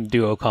mentioning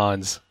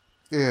Duocons.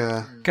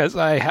 Yeah. Because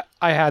I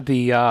had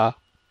the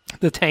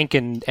tank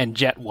and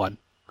jet one.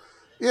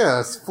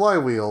 Yes,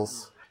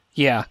 flywheels.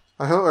 Yeah.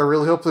 I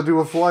really hope they do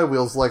a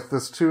flywheels like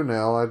this too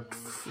now. I'd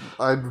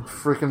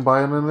freaking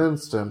buy in an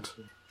instant.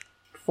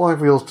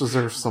 Flywheels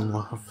deserve some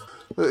love.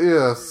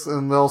 Yes,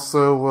 and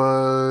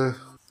also,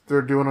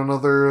 they're doing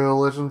another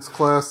Legends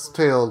class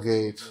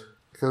tailgate.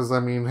 Because,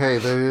 hey,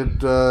 they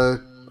did,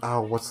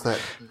 what's that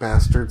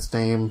bastard's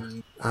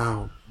name?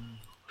 Oh,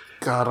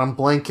 God, I'm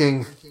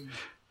blanking.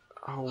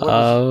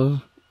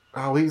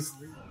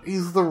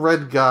 He's the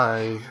red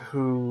guy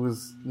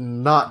who's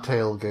not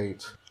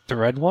tailgate. The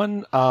red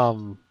one?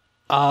 No,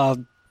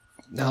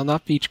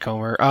 not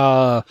Beachcomber.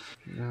 No.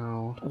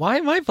 Why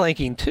am I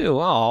blanking too?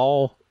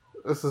 Oh.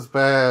 This is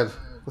bad.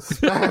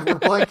 We're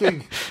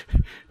blanking.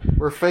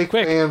 We're fake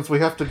fans. We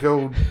have to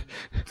go.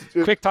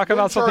 Quick, talk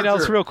about something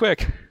else real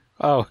quick.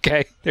 Oh,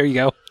 okay. There you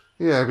go.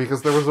 Yeah,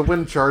 because there was a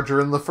Wind Charger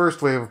in the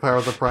first wave of Power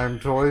of the Prime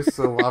toys,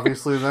 so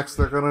obviously next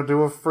they're gonna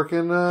do a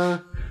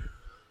freaking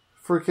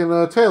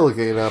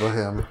tailgate out of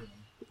him.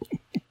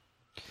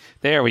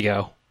 There we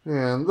go.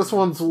 Yeah, and this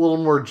one's a little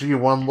more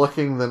G1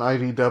 looking than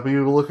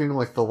IDW looking,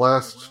 like the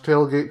last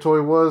tailgate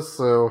toy was,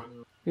 so,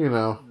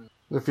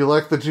 if you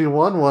like the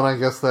G1 one, I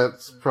guess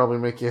that's probably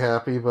make you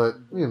happy, but,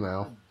 I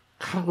would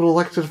have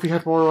liked it if we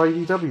had more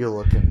IDW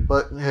looking,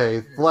 but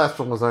hey, the last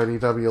one was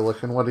IDW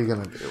looking, what are you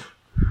gonna do?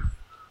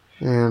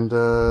 And,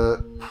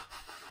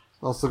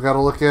 Also got to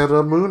look at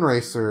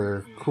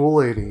Moonracer. Cool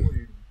lady.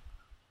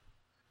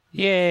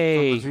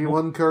 Yay! From the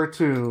G1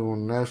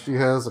 cartoon. Now she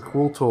has a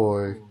cool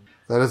toy.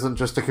 That isn't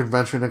just a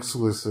convention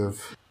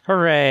exclusive.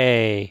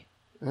 Hooray!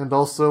 And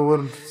also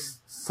in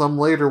some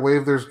later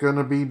wave there's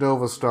gonna be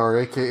Nova Star,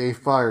 aka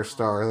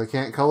Firestar. They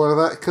can't color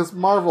that because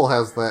Marvel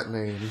has that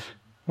name.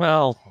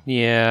 Well,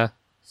 yeah.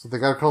 So they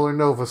gotta color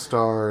Nova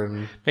Star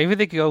and... Maybe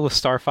they could go with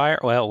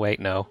Starfire? Well, wait,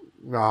 no.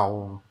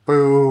 Oh,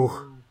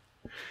 boo.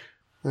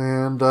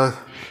 And,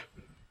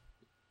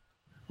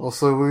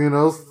 also, you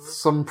know,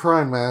 some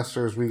Prime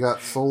Masters. We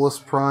got Solus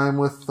Prime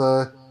with,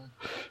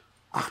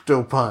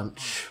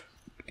 Octopunch.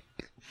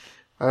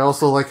 I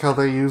also like how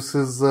they use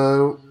his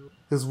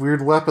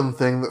weird weapon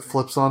thing that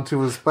flips onto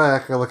his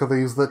back. I like how they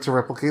use that to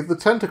replicate the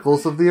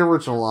tentacles of the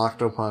original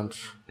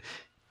Octopunch.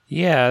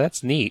 Yeah,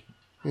 that's neat.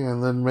 Yeah,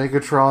 and then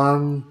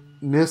Megatronus,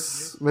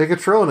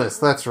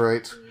 that's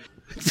right.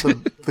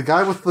 The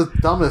guy with the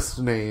dumbest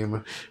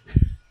name.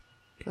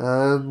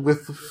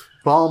 With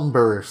Bomb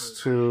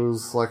Burst, he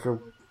was like the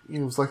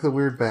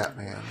weird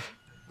Batman.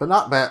 But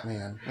not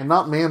Batman, and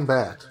not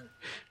Man-Bat.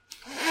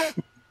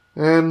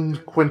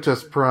 And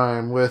Quintus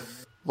Prime with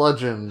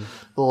Legend,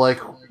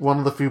 one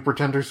of the few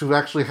pretenders who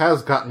actually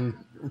has gotten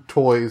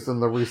toys in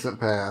the recent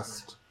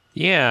past.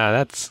 Yeah,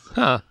 that's...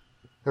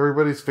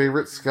 Everybody's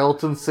favorite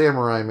Skeleton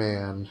Samurai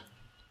Man.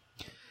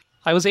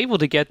 I was able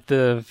to get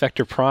the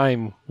Vector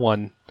Prime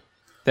one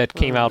that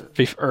came out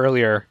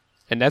earlier,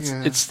 and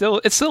it's still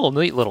a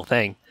neat little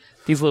thing.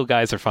 These little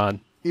guys are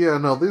fun. Yeah,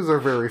 no, these are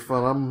very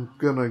fun. I'm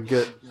gonna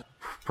get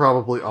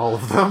probably all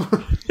of them.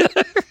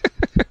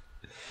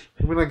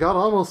 I mean, I got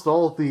almost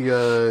all of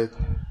the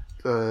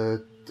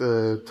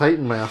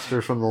Titan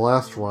Masters from the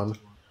last one,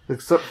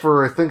 except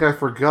for I think I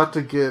forgot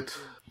to get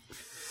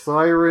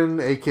Siren,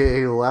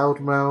 aka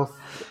Loudmouth,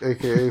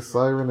 aka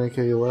Siren,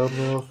 aka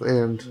Loudmouth,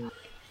 and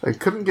I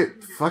couldn't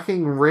get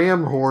fucking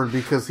Ramhorn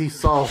because he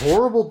saw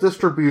horrible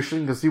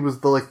distribution because he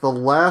was the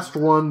last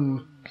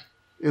one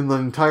in the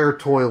entire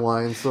toy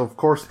line, so of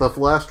course the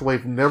last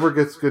wave never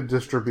gets good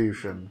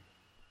distribution.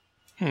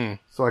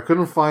 So I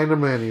couldn't find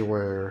him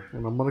anywhere,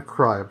 and I'm gonna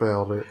cry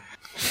about it.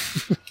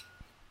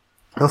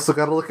 I also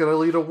gotta look at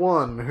Alita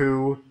 1,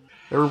 who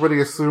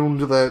everybody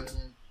assumed that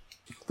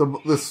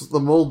the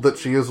mold that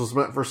she is was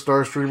meant for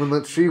Starscream and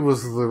that she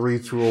was the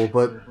retool,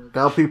 but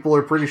now people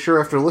are pretty sure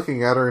after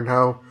looking at her and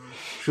how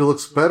she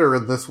looks better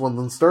in this one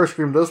than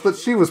Starscream does that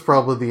she was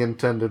probably the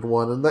intended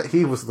one and that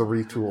he was the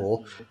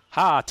retool.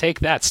 Ha!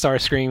 Take that,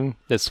 Starscream,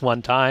 this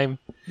one time.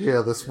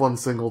 Yeah, this one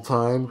single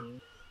time.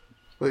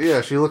 But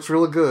yeah, she looks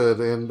really good,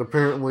 and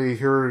apparently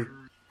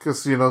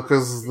because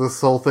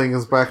this whole thing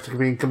is back to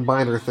being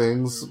combiner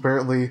things,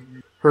 apparently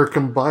her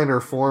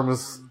combiner form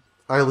is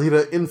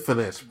Alita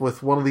Infinite,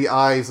 with one of the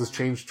eyes is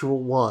changed to a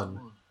 1.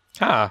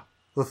 Ah.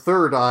 The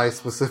third eye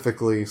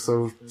specifically,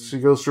 so she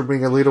goes from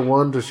being Alita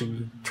 1 to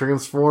she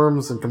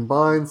transforms and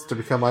combines to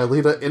become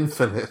Alita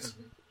Infinite.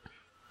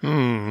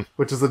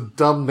 Which is a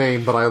dumb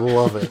name, but I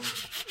love it.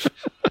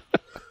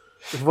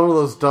 It's one of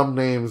those dumb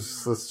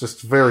names that's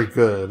just very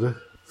good.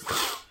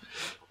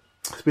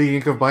 Speaking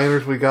of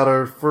combiners, we got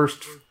our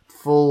first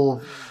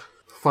full,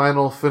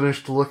 final,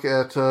 finished look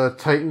at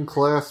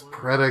Titan-class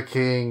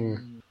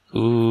Predaking.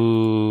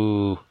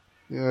 Ooh.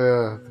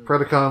 Yeah, the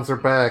Predacons are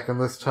back, and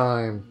this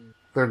time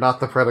they're not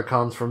the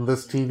Predacons from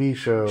this TV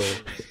show.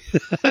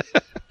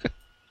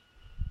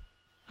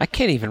 I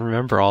can't even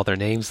remember all their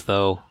names,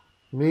 though.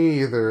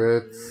 Me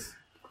either.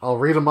 I'll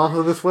read them off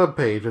of this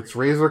webpage. It's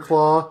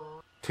Razorclaw,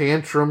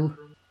 Tantrum.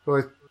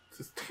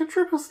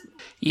 Tantrum was...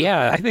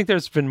 Yeah, I think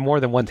there's been more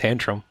than one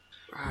Tantrum.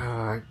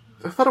 I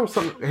thought it was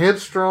something...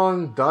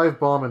 Headstrong, Dive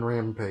Bomb, and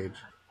Rampage.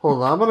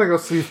 Hold on, I'm gonna go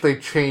see if they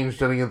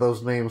changed any of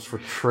those names for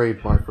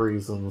trademark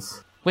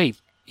reasons. Wait,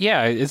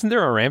 yeah, isn't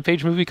there a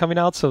Rampage movie coming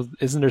out, so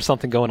isn't there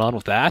something going on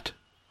with that?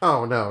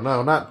 Oh, no,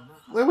 not...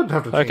 They wouldn't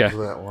have to change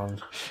that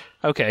one.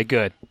 Okay,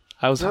 good.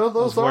 Those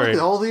are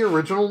all the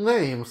original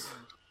names.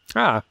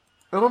 Ah.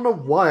 I don't know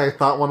why I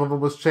thought one of them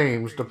was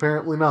changed.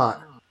 Apparently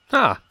not.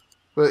 Ah.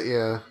 But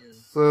yeah,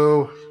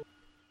 so...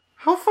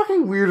 How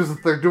fucking weird is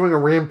it they're doing a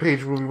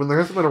Rampage movie when there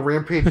hasn't been a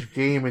Rampage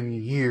game in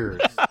years?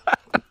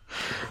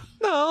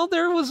 No,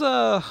 there was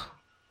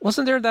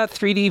wasn't there that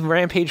 3D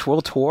Rampage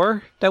World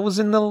Tour that was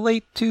in the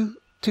late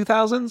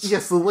 2000s?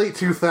 Yes, the late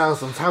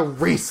 2000s. How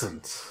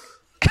recent.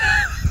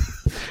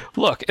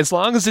 Look, as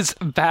long as it's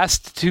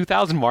past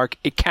 2000 mark,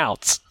 it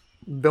counts.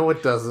 No,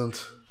 it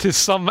doesn't. To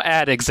some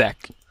ad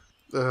exec.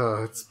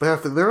 It's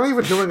bad. They're not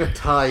even doing a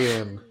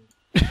tie-in.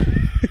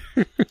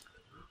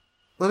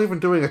 Not even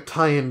doing a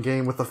tie-in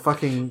game with a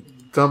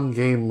fucking dumb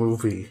game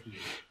movie.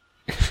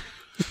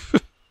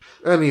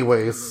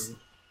 Anyways,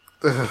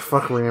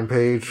 fuck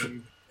Rampage.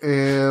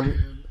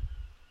 And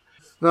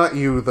not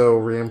you, though,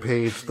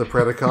 Rampage the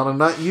Predacon, and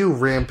not you,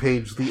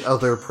 Rampage the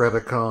other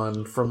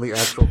Predacon from the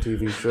actual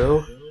TV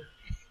show.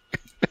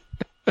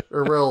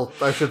 Or, well,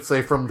 I should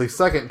say from the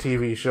second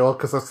TV show,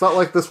 because it's not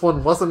like this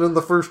one wasn't in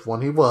the first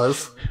one. He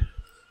was.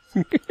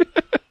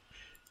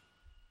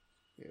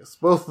 Yes,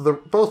 both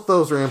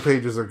those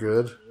Rampages are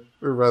good.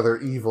 Or rather,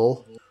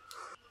 evil.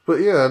 But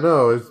yeah,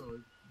 no, it's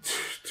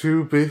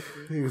too big.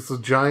 He's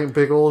a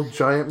big old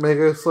giant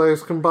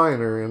mega-sized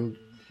combiner, and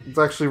it's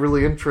actually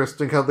really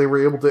interesting how they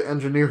were able to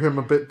engineer him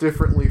a bit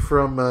differently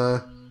from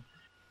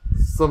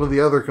some of the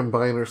other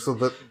combiners, so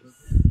that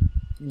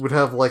you would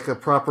have like a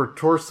proper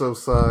torso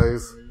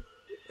size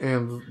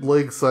and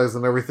leg size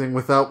and everything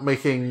without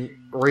making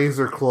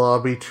Razor Claw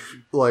be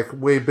like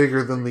way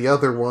bigger than the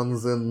other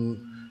ones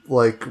in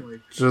like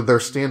their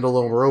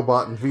standalone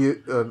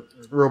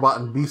robot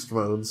and beast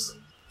modes.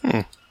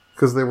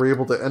 Because they were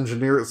able to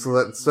engineer it so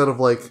that instead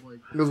of like,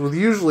 because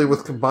usually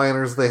with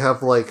combiners they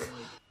have like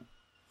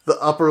the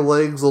upper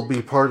legs will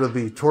be part of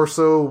the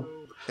torso,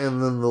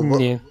 and then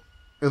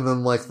and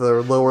then like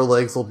the lower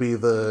legs will be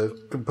the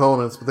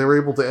components. But they were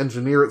able to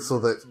engineer it so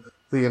that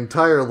the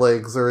entire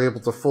legs are able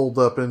to fold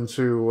up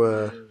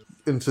into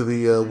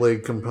the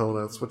leg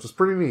components, which is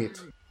pretty neat.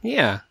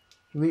 Yeah.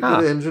 Neat bit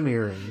of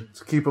engineering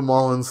to keep them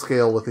all in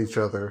scale with each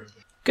other.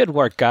 Good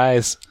work,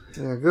 guys.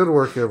 Yeah, good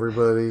work,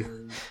 everybody.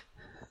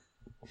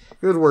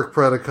 Good work,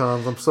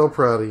 Predacons. I'm so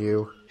proud of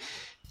you.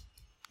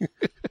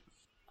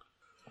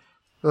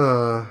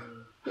 Yeah,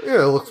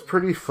 it looks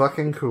pretty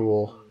fucking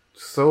cool.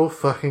 So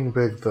fucking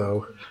big,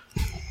 though.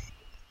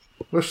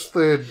 Wish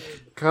they'd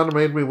kind of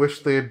made me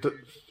wish they'd.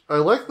 I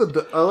like the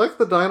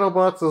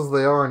Dinobots as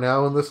they are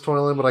now in this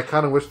toy line, but I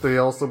kind of wish they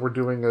also were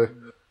doing a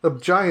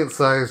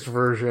giant-sized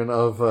version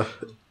of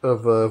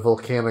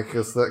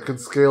Volcanicus that could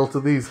scale to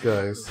these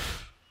guys.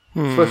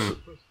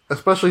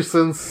 Especially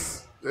since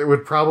it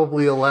would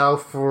probably allow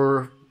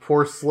for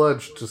poor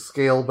Sludge to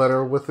scale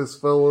better with his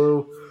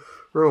fellow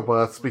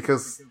robots,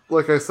 because,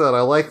 like I said, I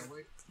like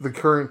the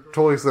current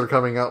toys that are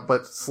coming out,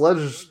 but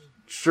Sludge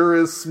sure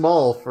is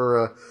small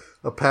for a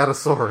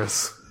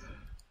Apatosaurus.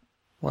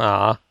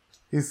 Aw.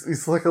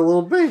 He's like a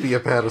little baby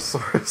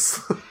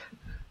Apatosaurus.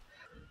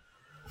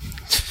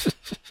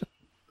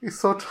 He's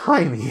so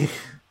tiny.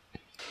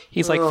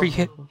 He's like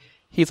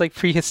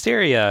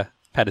prehysteria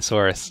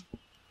Patasaurus.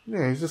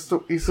 Yeah,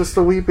 he's just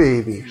a wee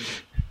baby.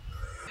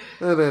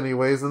 And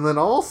anyways, and then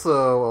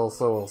also,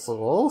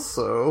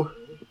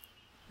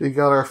 we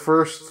got our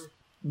first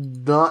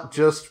not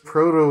just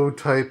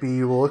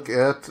prototypey look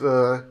at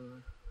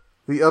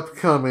the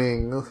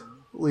upcoming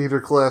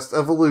Leader Class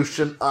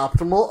Evolution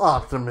Optimal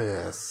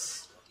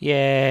Optimus.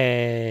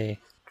 Yay!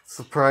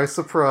 Surprise,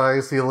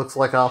 surprise, he looks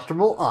like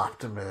Optimal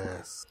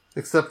Optimus.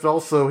 Except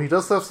also, he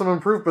does have some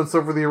improvements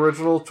over the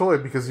original toy,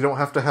 because you don't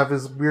have to have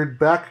his weird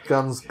back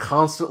guns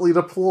constantly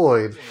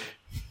deployed.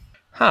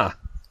 Huh.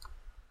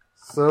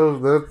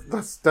 So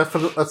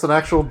that's an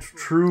actual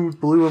true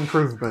blue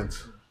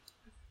improvement.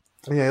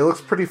 Yeah, it looks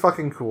pretty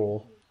fucking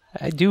cool.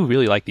 I do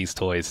really like these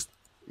toys.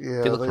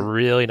 Yeah, They look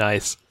really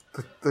nice.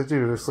 They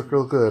do. They look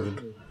real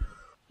good.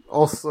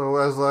 Also,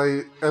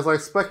 as I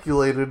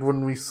speculated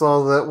when we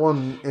saw that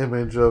one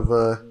image of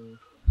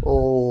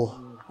old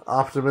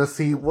Optimus,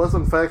 he was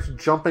in fact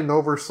jumping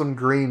over some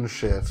green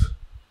shit.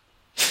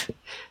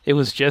 It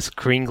was just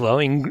green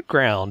glowing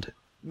ground.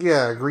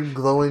 Yeah, green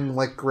glowing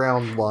like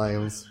ground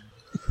lines.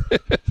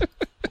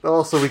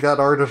 Also, we got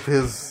art of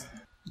his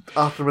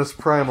Optimus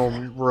Primal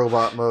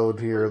robot mode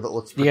here that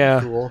looks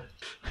pretty cool.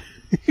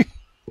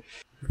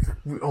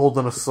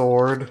 Holding a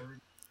sword.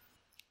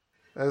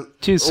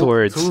 Two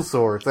swords. Two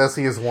swords, as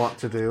he is wont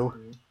to do.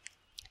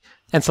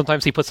 And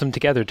sometimes he puts them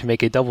together to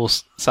make a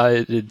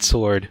double-sided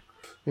sword.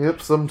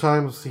 Yep,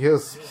 sometimes he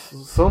has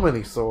so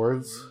many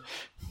swords.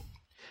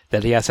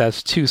 That he has to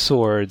have two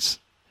swords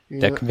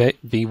that can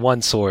be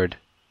one sword.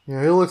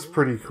 Yeah, it looks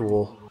pretty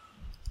cool.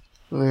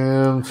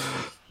 And,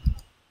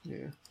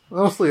 yeah.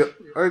 Honestly,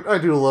 I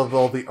do love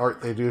all the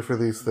art they do for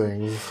these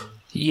things.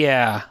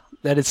 Yeah,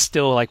 that is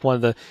still like one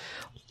of the...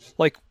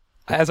 Like,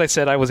 as I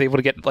said, I was able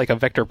to get like a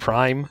Vector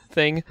Prime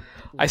thing.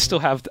 I still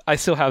have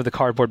the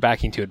cardboard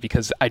backing to it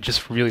because I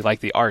just really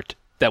like the art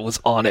that was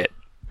on it.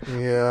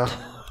 Yeah.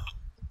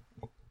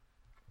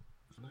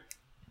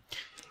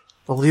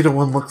 The Lita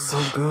one looks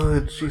so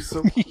good. She's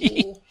so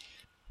cool.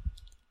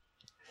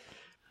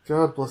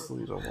 God bless the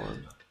Lita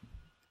one.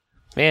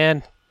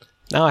 Man,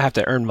 now I have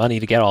to earn money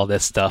to get all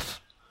this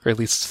stuff. Or at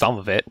least some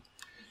of it.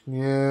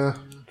 Yeah,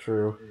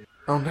 true.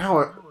 Oh,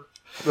 now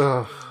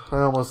I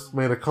almost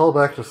made a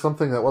callback to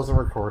something that wasn't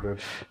recorded.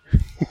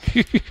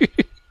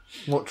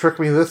 Won't trick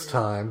me this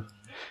time.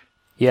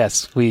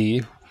 Yes,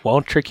 we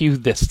won't trick you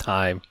this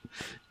time.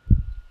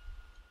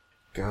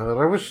 God,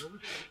 I wish...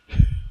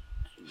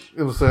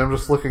 I'm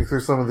just looking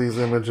through some of these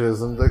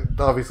images, and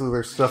obviously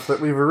there's stuff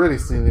that we've already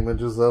seen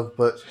images of,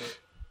 but...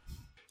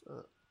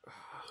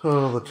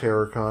 the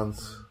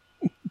Terracons.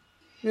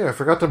 Yeah, I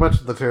forgot to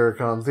mention the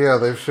Terracons. Yeah,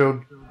 they've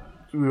showed...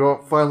 We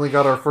finally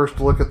got our first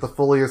look at the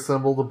fully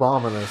assembled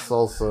Abominus,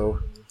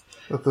 also.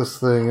 At this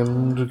thing,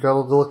 and we got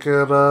a look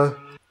at,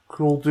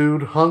 cool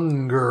dude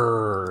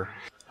Hunger.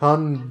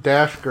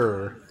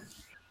 Dashker.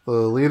 The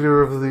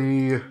leader of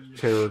the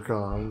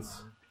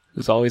Terracons.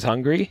 Who's always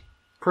hungry?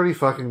 Pretty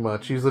fucking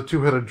much. He's a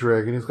two-headed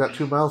dragon. He's got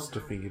 2 mouths to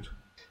feed.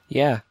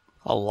 Yeah,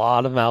 a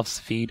lot of mouths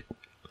to feed.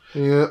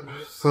 Yep,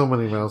 so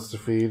many mouths to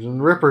feed.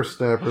 And Ripper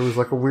Snapper, who's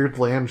like a weird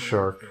land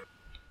shark.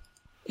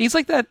 He's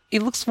like that. He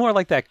looks more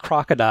like that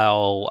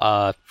crocodile.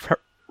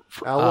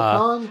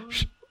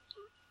 Alicon?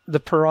 The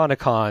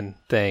Piranacon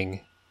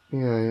thing.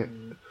 Yeah.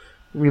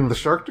 You mean the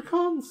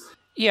Sharkticons?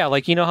 Yeah,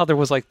 like you know how there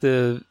was like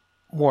the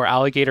more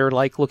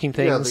alligator-like looking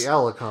things. Yeah, the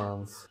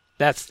Alicons.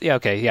 That's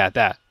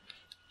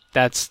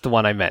the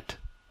one I meant.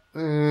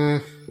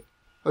 I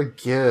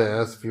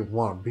guess if you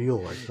want to be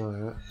like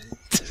that.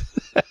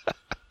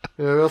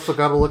 Yeah, we also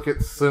got to look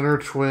at Sinner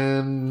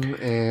Twin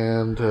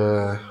and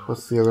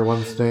what's the other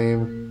one's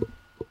name?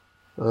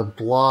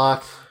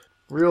 Blot.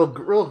 Real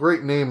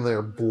great name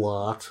there,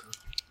 Blot.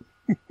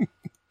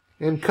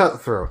 And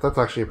Cutthroat. That's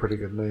actually a pretty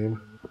good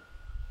name.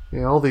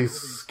 Yeah, all these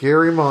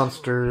scary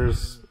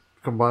monsters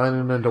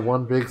combining into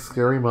one big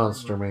scary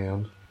monster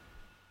man.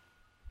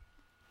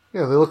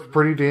 Yeah, they look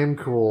pretty damn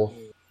cool.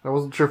 I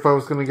wasn't sure if I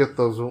was going to get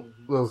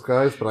those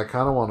guys, but I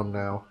kind of want them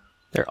now.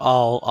 They're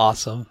all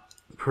awesome.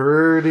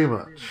 Pretty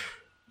much.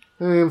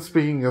 And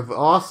speaking of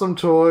awesome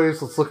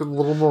toys, let's look at a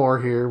little more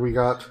here. We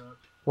got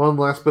one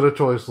last bit of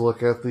toys to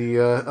look at. The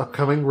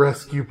upcoming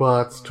Rescue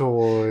Bots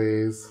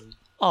toys.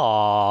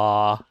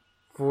 Aww.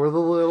 For the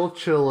little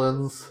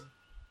chillins.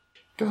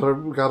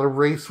 Got a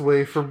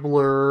raceway for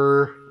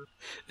Blur.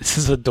 This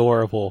is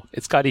adorable.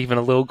 It's got even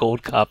a little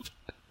gold cup.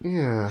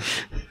 Yeah.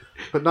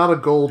 But not a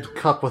gold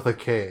cup with a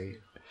K.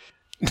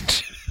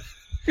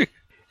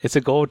 It's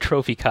a gold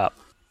trophy cup.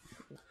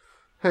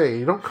 Hey,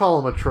 you don't call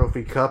him a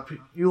trophy cup.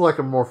 You like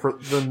him more for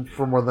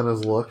more than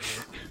his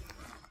looks.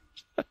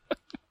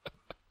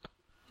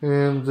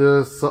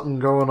 And something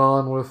going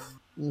on with,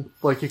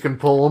 like, you can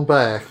pull them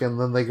back and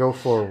then they go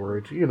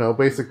forward. You know,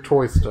 basic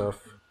toy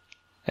stuff.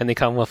 And they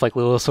come with like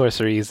little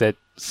sorceries that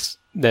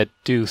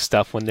do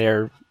stuff when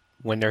they're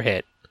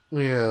hit.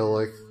 Yeah,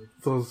 like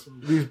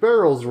these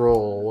barrels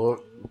roll,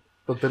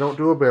 but they don't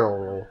do a barrel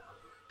roll.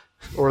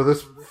 Or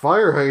this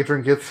fire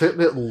hydrant gets hit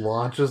and it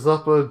launches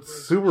up a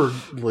sewer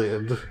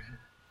lid,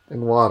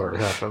 and water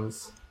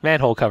happens.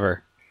 Manhole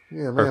cover.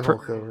 Yeah, manhole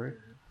cover.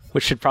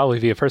 Which should probably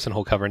be a person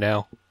hole cover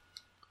now.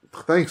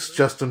 Thanks,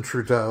 Justin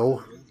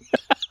Trudeau.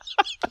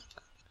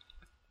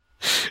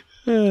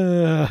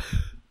 You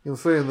know,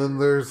 saying then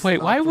there's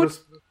wait.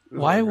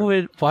 Why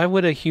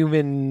would a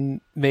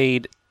human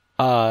made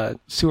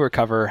sewer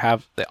cover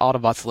have the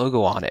Autobots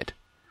logo on it?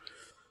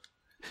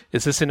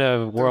 Is this in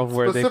a world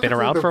where they've been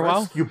around for a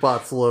while? Rescue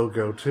Bots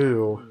logo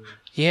too.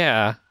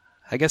 Yeah,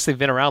 I guess they've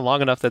been around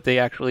long enough that they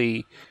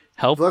actually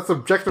help. Well, that's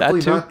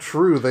objectively not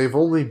true. They've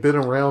only been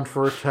around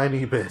for a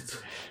tiny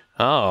bit.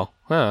 Oh,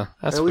 huh,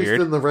 that's weird. At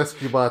least in the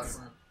Rescue Bots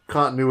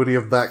continuity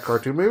of that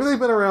cartoon. Maybe they've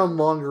been around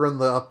longer in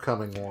the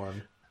upcoming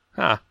one.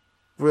 Huh.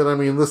 But I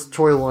mean, this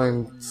toy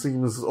line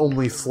seems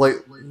only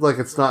like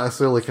it's not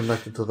necessarily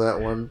connected to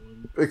that one,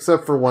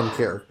 except for one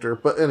character.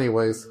 But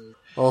anyways,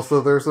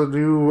 also there's a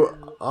new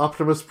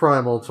Optimus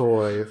Primal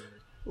toy.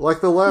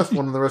 Like the last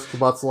one in the Rescue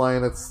Bots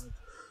line, it's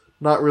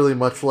not really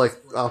much like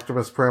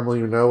Optimus Primal,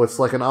 you know. It's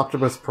like an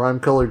Optimus Prime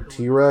colored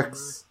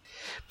T-Rex.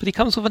 But he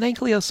comes with an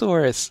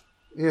Ankylosaurus.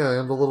 Yeah,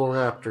 and a little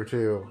raptor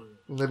too.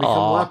 And they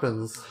become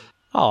weapons.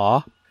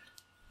 Aw.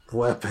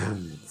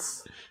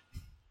 Weapons.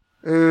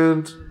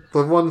 And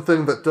the one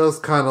thing that does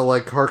kind of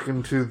like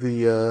harken to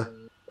the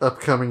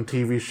upcoming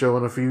TV show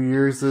in a few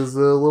years is a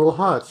little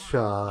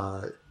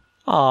Hotshot.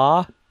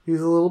 Aw.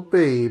 He's a little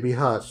baby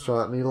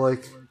Hotshot, and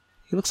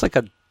he looks like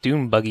a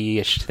Dune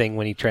buggy-ish thing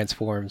when he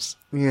transforms.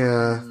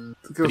 Yeah.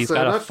 But he's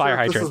got a fire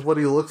hydrant. This is what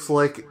he looks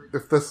like,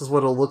 if this is what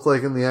it'll look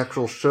like in the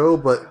actual show,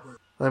 but,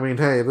 I mean,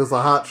 hey, it is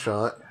a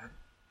Hotshot.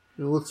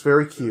 He looks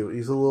very cute.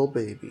 He's a little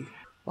baby.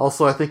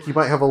 Also, I think you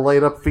might have a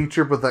light-up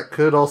feature, but that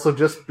could also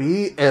just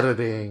be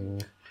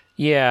editing.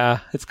 Yeah,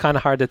 it's kind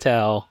of hard to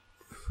tell.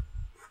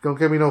 Don't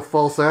give me no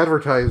false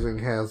advertising,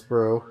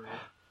 Hasbro.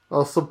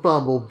 Also,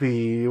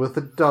 Bumblebee with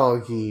a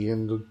doggy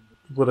and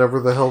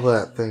whatever the hell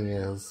that thing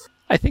is.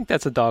 I think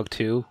that's a dog,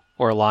 too.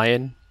 Or a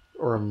lion.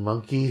 Or a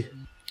monkey.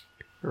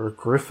 Or a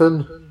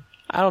griffin.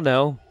 I don't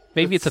know.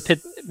 Maybe it's a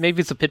pit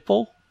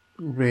bull?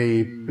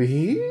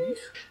 Maybe?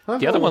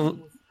 The other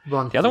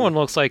one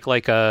looks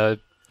like a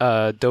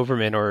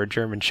Doberman or a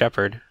German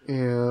Shepherd.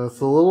 Yeah,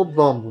 it's a little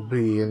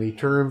Bumblebee, and he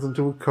turns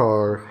into a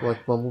car,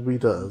 like Bumblebee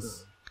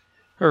does.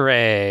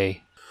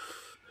 Hooray.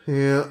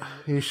 Yeah,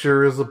 he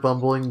sure is a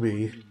bumbling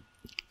bee.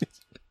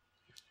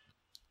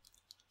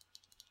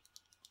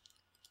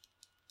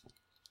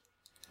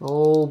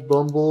 Oh,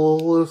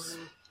 Bumbleless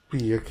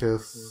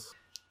Beacus.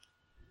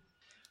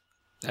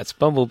 That's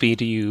Bumblebee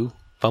to you.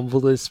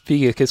 Bumbleless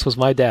Beacus was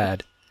my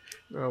dad.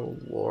 Oh,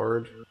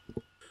 Lord.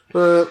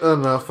 But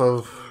enough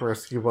of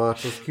Rescue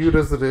Bots. As cute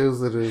as it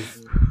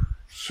is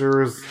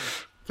sure is...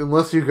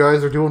 Unless you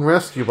guys are doing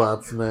Rescue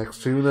Bots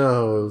next, who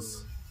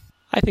knows?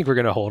 I think we're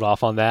going to hold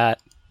off on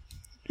that.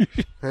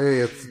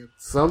 Hey, a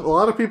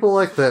lot of people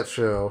like that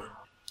show.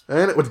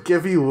 And it would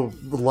give you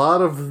a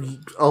lot of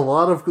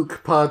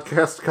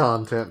podcast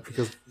content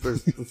because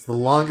it's the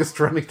longest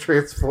running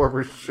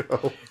Transformers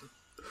show.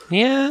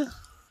 Yeah,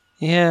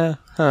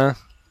 huh.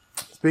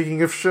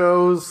 Speaking of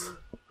shows,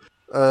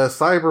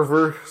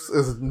 Cyberverse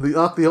is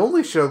not the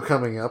only show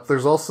coming up.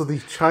 There's also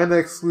the China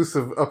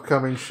exclusive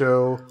upcoming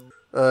show,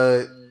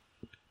 Neza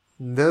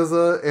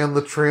and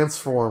the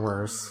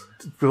Transformers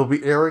will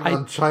be airing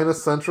on China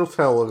Central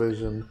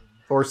Television,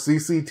 or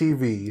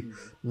CCTV.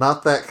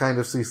 Not that kind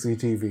of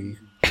CCTV.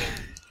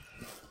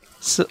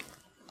 So,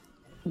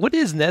 what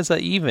is Neza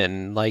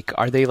even? Like,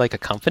 are they like a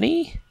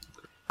company?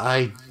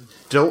 I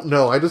don't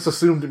know. I just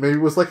assumed maybe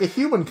it was like a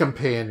human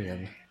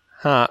companion.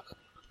 Huh.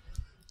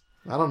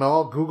 I don't know.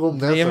 I'll Google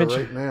Neza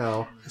right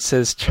now. It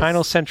says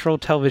China Central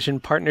Television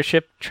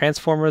Partnership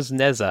Transformers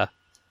Neza.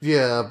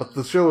 Yeah, but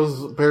the show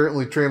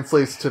apparently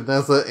translates to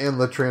Neza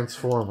and the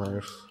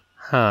Transformers.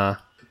 Huh.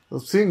 I'm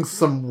seeing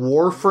some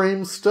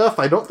Warframe stuff.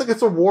 I don't think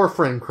it's a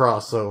Warframe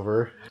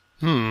crossover.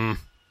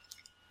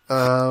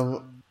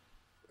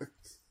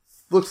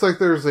 Looks like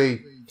there's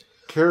a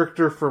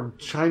character from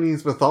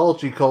Chinese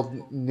mythology called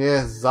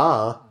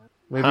Neza.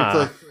 Maybe it's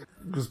like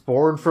was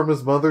born from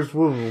his mother's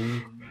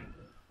womb,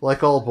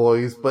 like all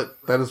boys, but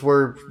that is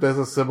where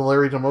Neza's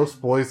similarity to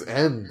most boys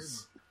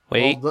ends.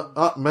 Wait.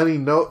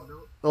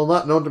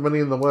 Not known to many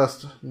in the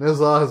West,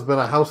 Neza has been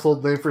a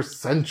household name for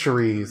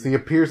centuries. He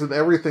appears in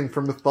everything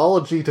from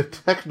mythology to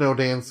techno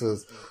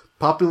dances,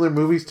 popular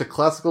movies to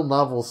classical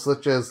novels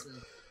such as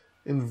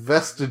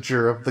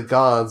Investiture of the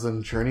Gods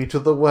and Journey to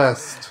the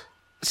West.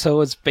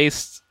 So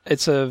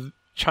it's a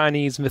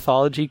Chinese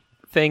mythology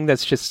thing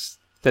that's just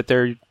that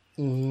they're...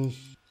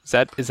 Is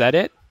that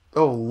it?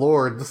 Oh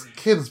lord, this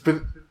kid's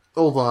been...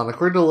 Hold on,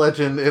 according to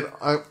legend,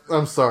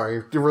 I'm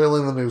sorry,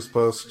 derailing the news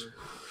post.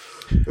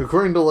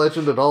 According to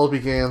legend, it all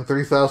began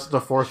 3,000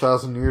 to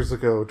 4,000 years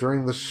ago,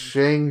 during the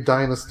Shang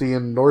dynasty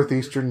in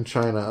northeastern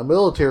China. A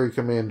military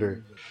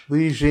commander,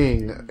 Li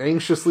Jing,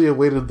 anxiously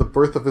awaited the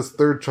birth of his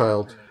third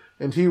child,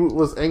 and he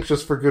was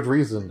anxious for good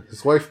reason.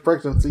 His wife's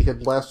pregnancy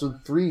had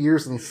lasted 3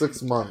 years and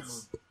 6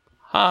 months.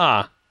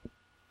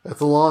 That's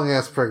a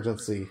long-ass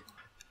pregnancy.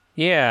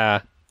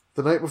 Yeah.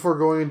 The night before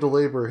going into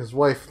labor, his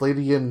wife,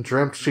 Lady Yin,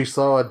 dreamt she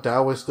saw a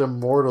Taoist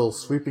immortal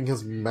sweeping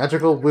his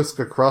magical whisk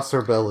across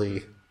her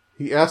belly.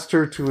 He asked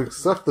her to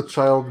accept the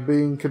child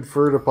being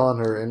conferred upon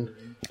her and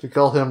to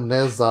call him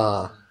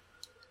Neza.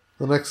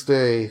 The next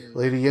day,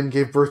 Lady Yin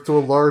gave birth to a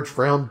large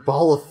round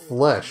ball of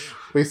flesh,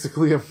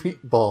 basically a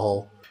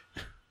meatball.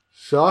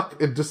 Shocked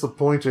and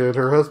disappointed,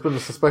 her husband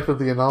suspected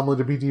the anomaly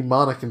to be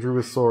demonic and drew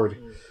his sword.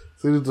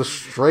 He proceeded to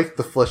strike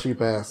the fleshy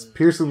mass,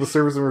 piercing the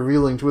surface and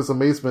revealing, to his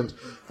amazement,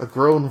 a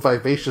grown,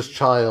 vivacious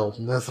child,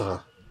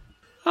 Neza.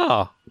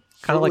 Oh,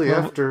 kind of like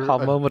how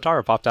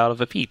Momotaro popped out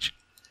of a peach.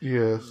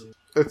 Yes.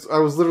 I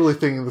was literally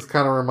thinking this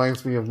kind of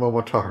reminds me of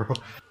Momotaro.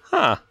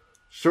 Huh.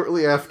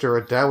 Shortly after,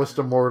 a Taoist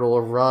immortal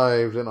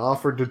arrived and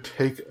offered to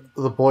take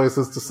the boy as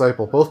his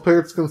disciple. Both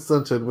parents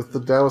consented, with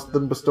the Taoist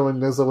then bestowing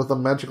Neza with a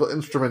magical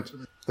instrument,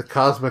 the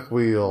Cosmic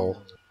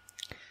Wheel.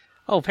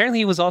 Oh, apparently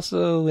he was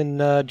also in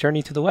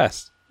Journey to the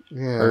West.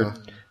 Yeah. Or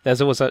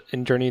Neza was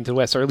in Journey to the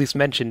West, or at least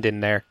mentioned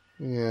in there.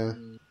 Yeah.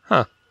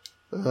 Huh.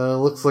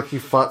 Looks like he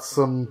fought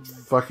some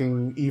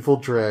fucking evil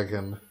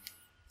dragon.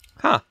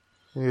 Huh.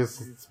 He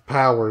has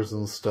powers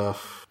and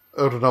stuff.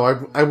 I don't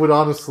know, I would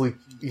honestly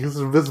use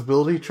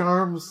invisibility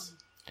charms.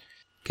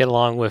 Get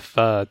along with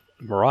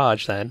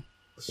Mirage, then.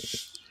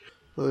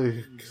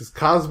 His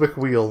cosmic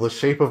wheel, the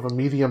shape of a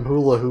medium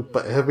hula hoop,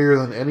 but heavier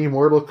than any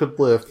mortal could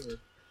lift.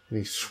 And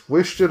he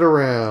swished it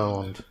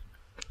around,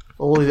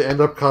 only to end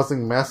up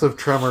causing massive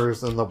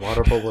tremors in the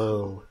water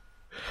below.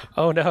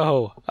 Oh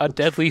no, a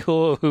deadly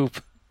hula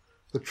hoop.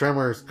 The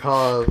tremors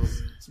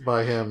caused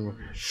by him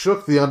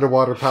shook the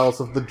underwater palace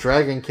of the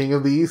Dragon King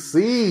of the East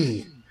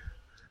Sea.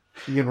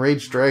 The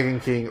enraged Dragon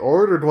King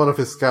ordered one of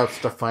his scouts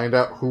to find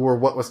out who or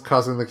what was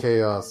causing the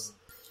chaos.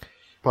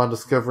 Upon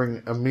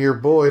discovering a mere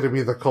boy to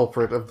be the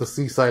culprit of the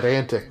seaside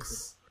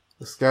antics,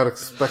 the scout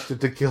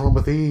expected to kill him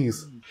with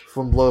ease.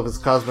 From blow of his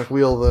cosmic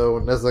wheel, though,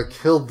 Neza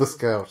killed the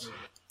scout.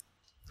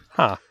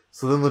 Huh.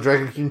 So then the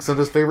Dragon King sent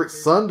his favorite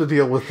son to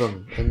deal with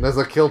them, and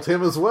Neza killed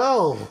him as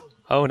well.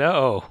 Oh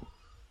no.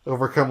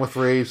 Overcome with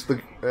rage,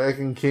 the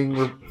Dragon King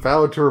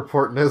vowed to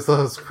report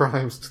Neza's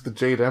crimes to the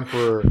Jade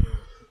Emperor,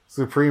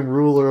 supreme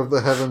ruler of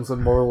the heavens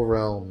and mortal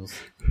realms.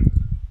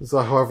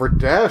 Neza, however,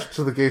 dashed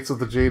to the gates of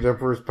the Jade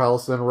Emperor's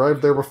palace and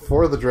arrived there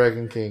before the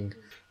Dragon King.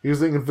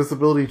 Using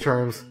invisibility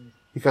charms,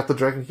 he got the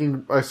Dragon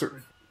King by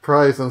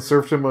surprise and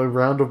served him a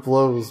round of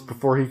blows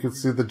before he could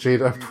see the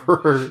Jade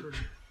Emperor.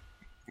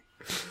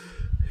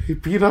 He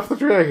beat up the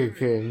Dragon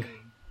King.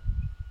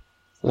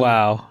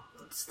 Wow.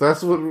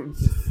 That's what...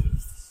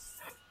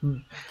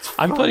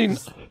 I'm putting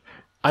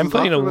a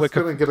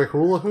gonna get a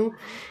hula hoop?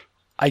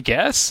 I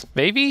guess,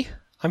 maybe.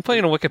 I'm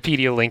putting a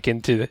Wikipedia link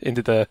into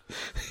the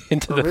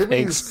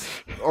things.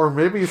 Or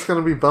maybe it's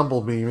gonna be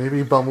Bumblebee.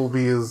 Maybe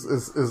Bumblebee is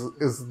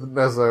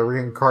Neza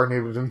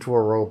reincarnated into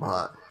a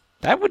robot.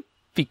 That would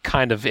be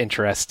kind of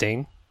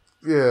interesting.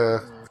 Yeah.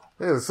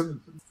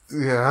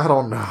 I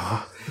don't know.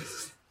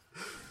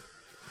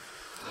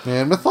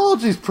 Man,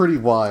 mythology's pretty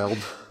wild.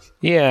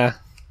 Yeah.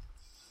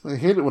 I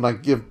hate it when I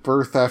give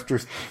birth after,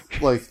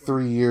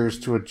 3 years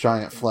to a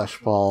giant flesh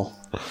ball.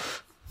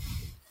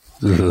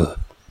 Ugh.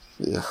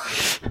 Yeah.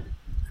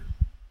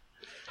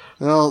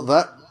 Well,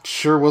 that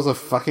sure was a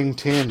fucking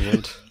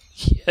tangent.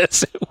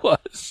 Yes, it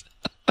was.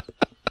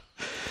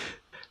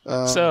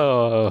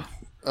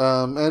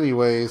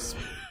 Anyways,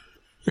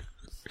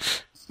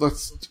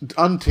 let's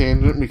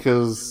untangent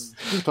because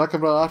we were talking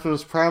about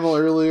Optimus Primal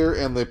earlier,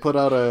 and they put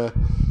out a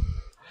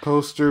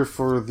poster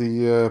for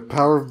the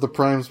Power of the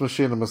Primes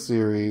Machinima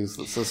series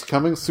that says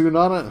coming soon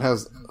on it, and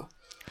has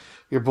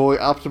your boy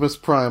Optimus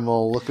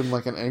Primal looking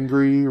like an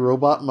angry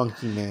robot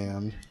monkey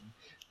man.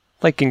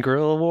 Like in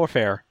Guerrilla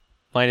Warfare,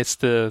 minus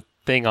the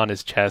thing on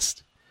his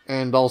chest.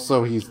 And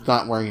also, he's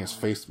not wearing his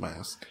face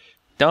mask.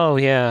 Oh,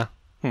 yeah.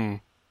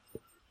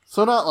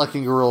 So not like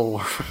in Guerrilla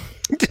Warfare.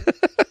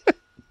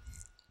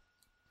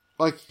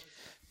 Like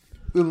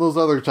in those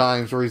other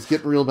times where he's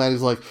getting real mad,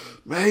 he's like,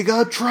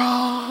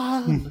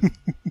 Megatron!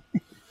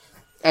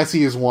 As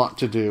he is wont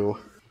to do.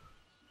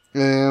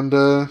 And,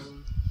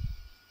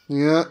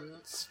 yeah,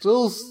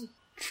 still,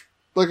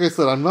 like I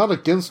said, I'm not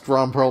against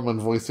Ron Perlman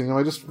voicing him.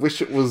 I just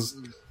wish it was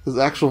his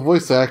actual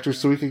voice actor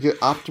so we could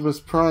get Optimus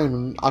Prime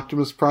and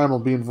Optimus Primal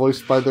being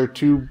voiced by their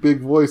two big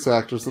voice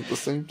actors at the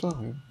same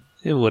time.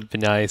 It would be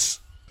nice.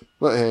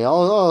 But hey,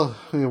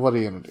 what are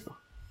you gonna do?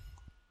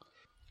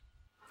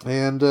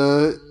 And,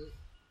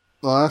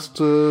 last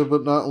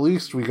but not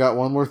least, we got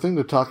one more thing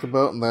to talk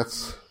about, and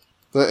that's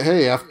that,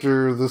 hey,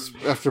 after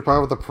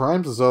Power of the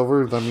Primes is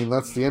over, I mean,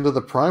 that's the end of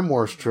the Prime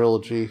Wars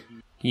trilogy.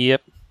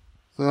 Yep.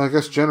 So I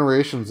guess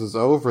Generations is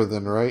over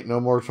then, right? No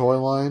more toy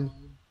line?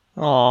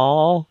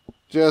 Aww.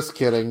 Just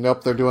kidding.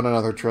 Nope, they're doing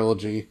another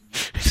trilogy.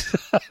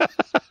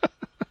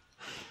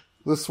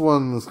 This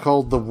one is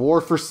called the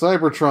War for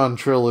Cybertron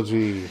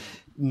trilogy.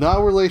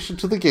 No relation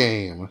to the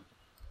game.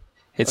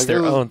 It's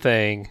their own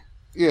thing.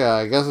 Yeah,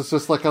 I guess it's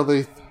just like how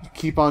they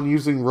keep on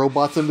using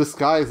robots in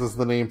disguise as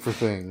the name for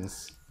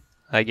things.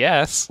 I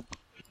guess.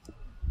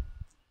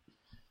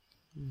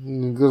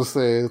 I'm gonna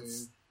say,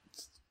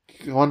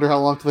 I wonder how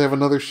long till they have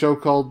another show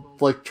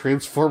called, like,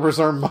 Transformers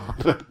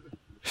Armada.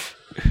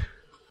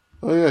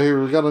 Oh yeah,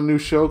 here we got a new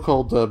show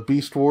called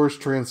Beast Wars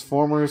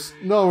Transformers.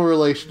 No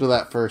relation to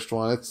that first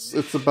one.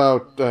 It's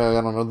about, I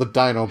don't know, the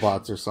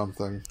Dinobots or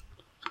something.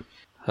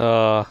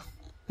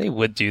 They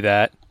would do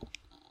that.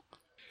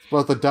 It's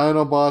about the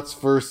Dinobots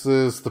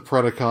versus the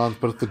Predacons,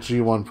 but it's the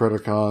G1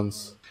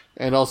 Predacons.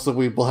 And also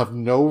we will have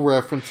no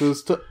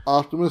references to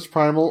Optimus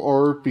Primal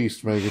or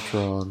Beast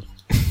Megatron.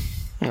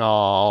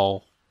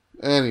 Oh.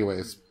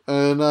 Anyways,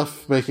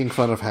 enough making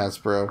fun of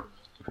Hasbro.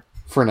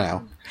 For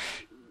now.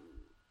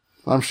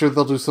 I'm sure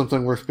they'll do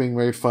something worth being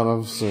made fun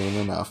of soon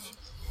enough.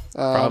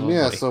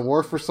 Yeah, so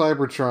War for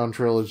Cybertron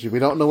trilogy. We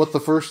don't know what the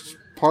first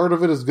part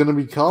of it is going to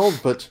be called,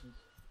 but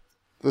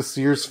this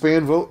year's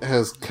fan vote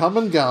has come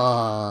and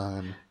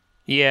gone.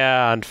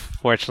 Yeah,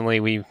 unfortunately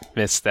we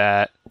missed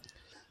that.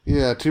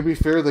 Yeah, to be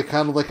fair, they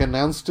kind of like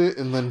announced it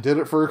and then did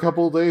it for a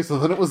couple of days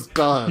and then it was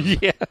done.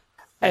 Yeah.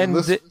 And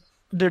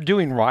they're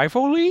doing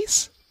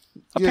rivalries?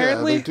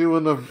 Apparently? Yeah, they're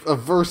doing a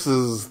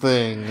versus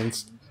thing. And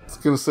it's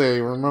going to say,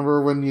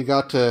 remember when you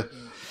got to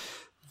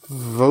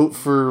vote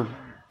for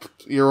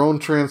your own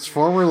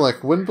Transformer like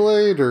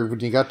Windblade? Or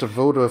when you got to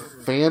vote a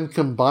fan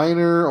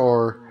combiner?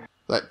 Or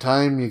that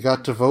time you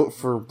got to vote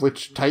for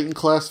which Titan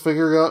class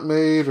figure got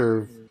made?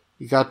 Or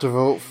you got to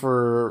vote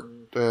for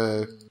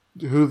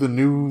who the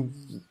new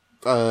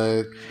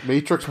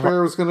Matrix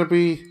pair was going to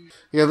be?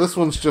 Yeah, this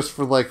one's just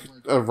for like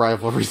a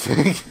rivalry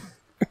thing.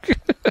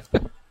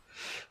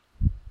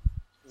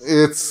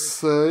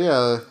 It's,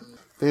 yeah,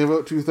 Thing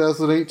About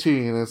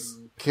 2018. Its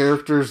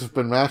characters have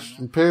been matched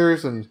in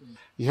pairs, and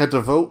you had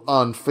to vote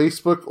on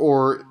Facebook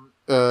or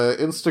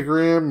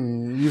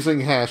Instagram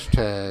using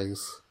hashtags.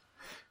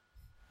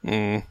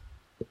 You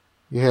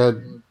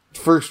had,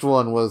 first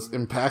one was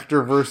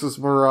Impactor versus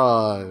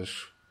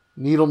Mirage,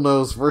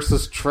 Needlenose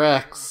versus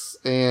Trax,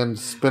 and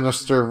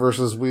Spinister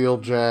versus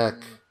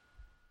Wheeljack.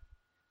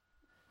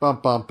 Bum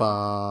bum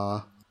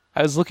bum.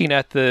 I was looking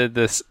at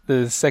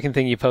the second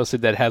thing you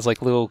posted that has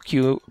like little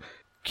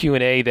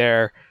Q&A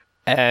there,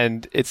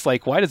 and it's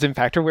like, why does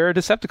Impactor wear a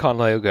Decepticon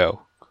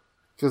logo?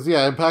 Because,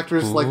 yeah, Impactor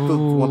is like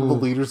one of the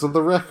leaders of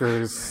the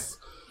Wreckers.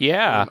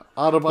 Yeah.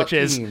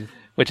 Autobot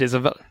which is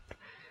a...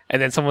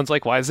 And then someone's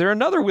like, why is there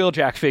another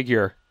Wheeljack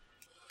figure?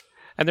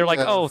 And they're like,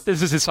 oh,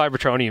 this is his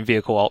Cybertronian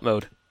vehicle alt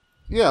mode.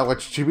 Yeah,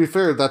 which, to be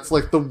fair, that's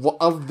like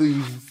of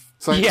the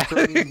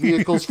Cybertronian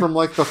vehicles from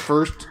like the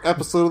first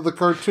episode of the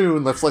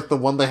cartoon, that's like the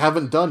one they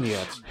haven't done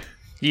yet.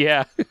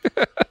 Yeah.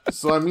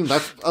 So, I mean,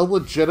 that's a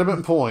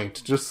legitimate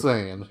point, just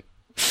saying.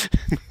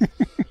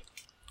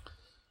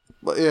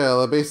 But yeah,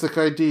 the basic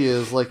idea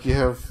is like you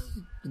have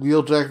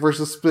Wheeljack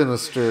versus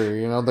Spinister,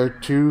 you know, they're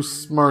two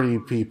smarty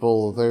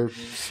people. They're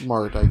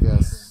smart, I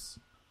guess.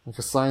 Like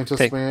a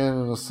scientist man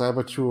and a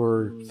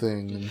saboteur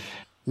thing.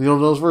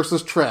 Needlenose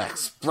versus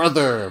Trax,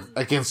 brother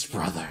against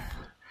brother.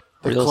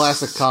 The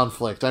classic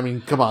conflict. I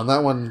mean, come on,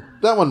 that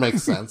one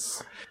makes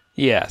sense.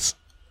 Yes.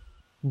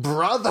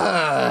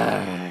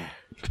 Brother!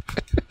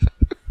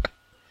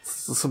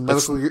 Some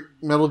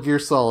Metal Gear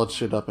Solid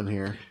shit up in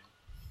here.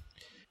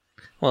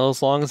 Well,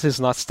 as long as it's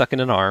not stuck in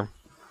an arm.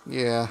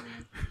 Yeah.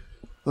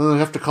 Then they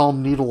have to call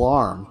him Needle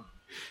Arm.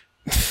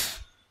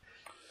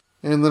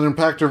 And then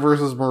Impactor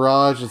versus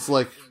Mirage, it's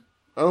like,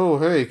 oh,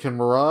 hey, can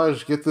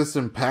Mirage get this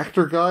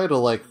Impactor guy to,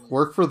 like,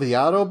 work for the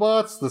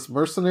Autobots? This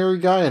mercenary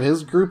guy and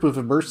his group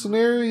of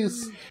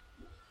mercenaries?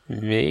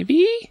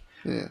 Maybe?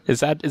 Yeah. Is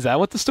that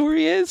what the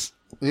story is?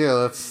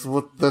 Yeah, that's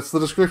the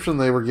description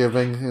they were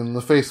giving in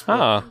the Facebook.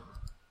 Huh.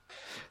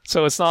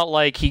 So it's not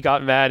like he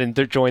got mad and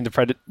joined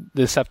the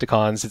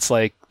Decepticons. It's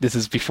like this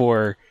is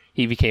before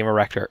he became a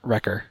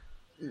wrecker.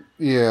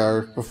 Yeah,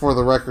 or before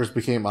the Wreckers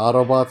became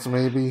Autobots,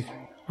 maybe.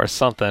 Or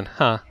something,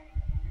 huh?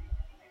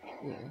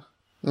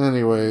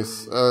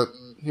 Anyways,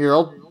 here,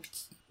 I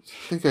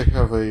think I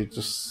have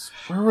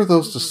where were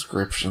those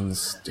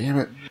descriptions? Damn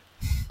it.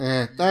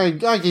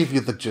 I gave you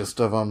the gist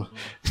of them.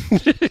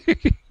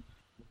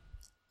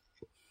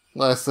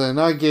 Listen,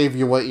 I gave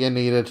you what you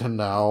needed to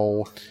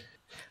know.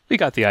 We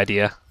got the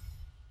idea.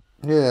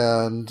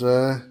 Yeah, and,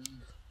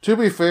 to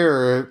be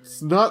fair,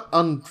 it's not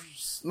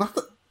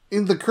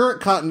in the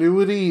current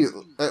continuity,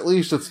 at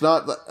least it's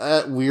not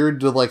that weird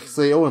to, like,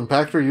 say, oh,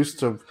 Impactor used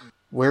to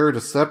wear a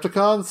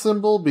Decepticon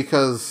symbol,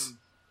 because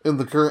in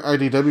the current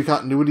IDW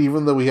continuity,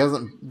 even though he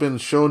hasn't been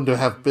shown to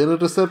have been a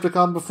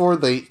Decepticon before,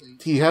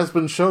 he has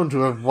been shown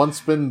to have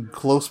once been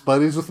close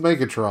buddies with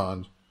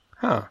Megatron.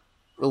 Huh.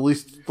 At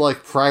least,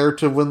 like, prior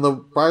to when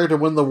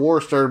the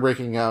war started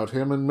breaking out,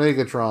 him and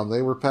Megatron,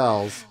 they were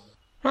pals.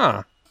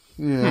 Huh.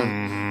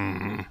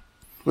 Yeah.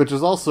 Which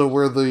is also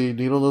where the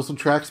Needle Nose and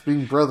Tracks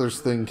being brothers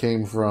thing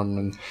came from,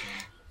 and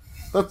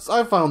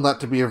I found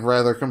that to be a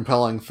rather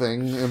compelling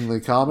thing in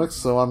the comics,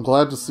 so I'm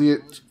glad to see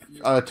it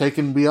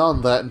taken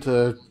beyond that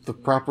into the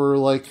proper,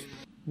 like,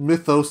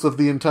 mythos of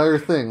the entire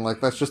thing. Like,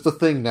 that's just a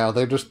thing now.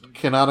 They just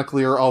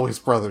canonically are always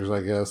brothers,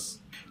 I guess.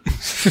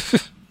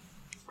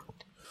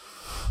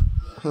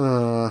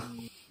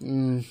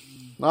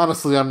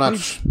 Honestly, I'm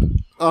not...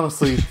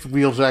 Honestly,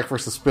 Wheeljack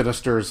versus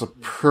Spinister is a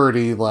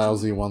pretty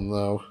lousy one,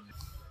 though.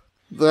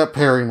 That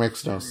pairing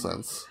makes no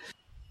sense.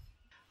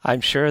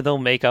 I'm sure they'll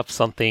make up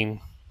something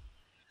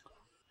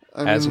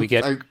as we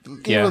get...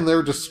 Even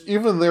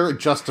their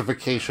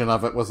justification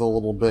of it was a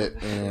little bit...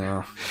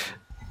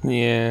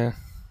 Yeah.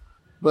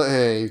 But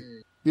hey,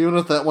 even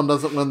if that one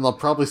doesn't win, they'll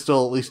probably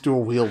still at least do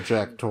a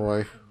Wheeljack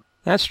toy.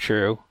 That's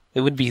true.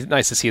 It would be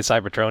nice to see a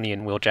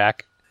Cybertronian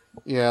Wheeljack.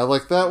 Yeah,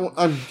 like that one,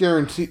 I'm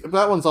guaranteed...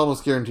 That one's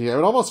almost guaranteed.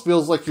 It almost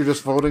feels like you're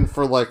just voting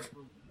for, like,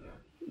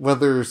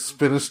 whether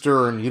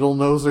Spinister or Needle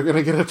Nose are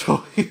gonna get a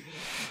toy.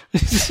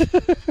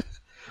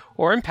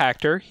 Or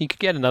Impactor. He could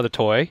get another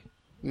toy.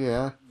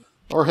 Yeah.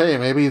 Or hey,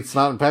 maybe it's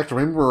not Impactor.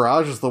 Maybe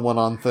Mirage is the one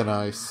on thin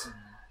ice.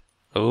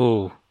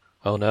 Oh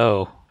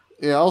no.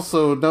 Yeah,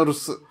 also,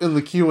 notice in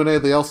the Q&A,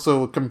 they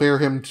also compare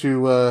him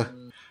to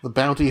the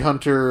bounty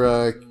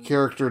hunter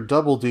character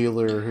Double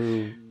Dealer,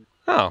 who...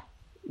 Oh.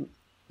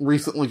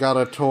 Recently got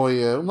a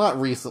toy, not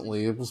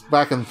recently, it was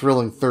back in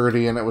Thrilling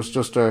 30, and it was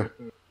just a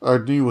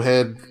new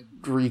head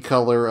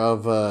recolor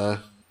of oh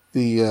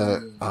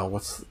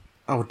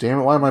damn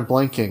it, why am I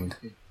blanking?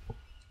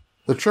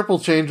 The Triple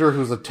Changer,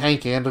 who's a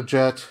tank and a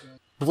jet.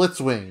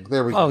 Blitzwing,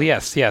 there we go. Oh,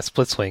 yes,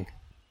 Blitzwing.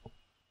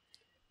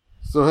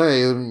 So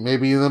hey,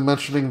 maybe them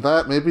mentioning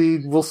that, maybe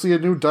we'll see a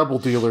new Double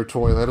Dealer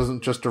toy that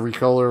isn't just a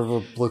recolor of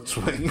a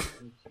Blitzwing.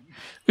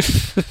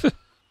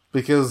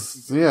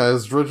 Because, yeah,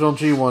 his original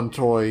G1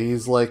 toy,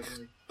 he's like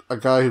a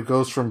guy who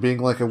goes from being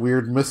like a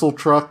weird missile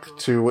truck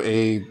to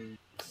a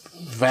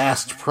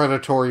vast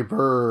predatory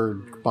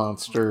bird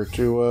monster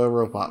to a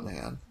robot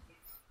man.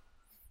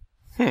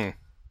 So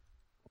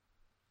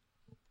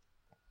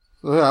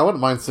yeah, I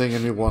wouldn't mind seeing a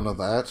new one of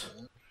that.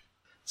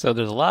 So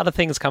there's a lot of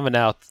things coming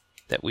out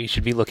that we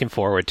should be looking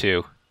forward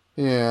to.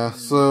 Yeah,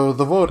 so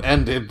the vote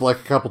ended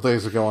like a couple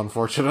days ago,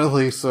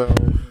 unfortunately, so...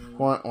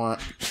 What?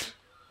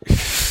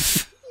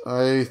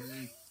 I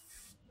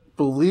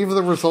believe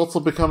the results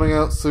will be coming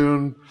out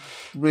soon.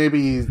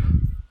 Maybe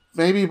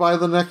by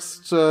the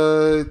next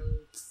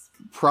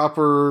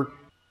proper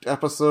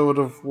episode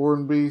of War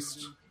and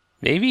Beast.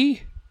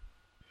 Maybe?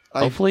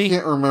 Hopefully? I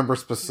can't remember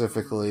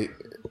specifically.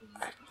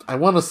 I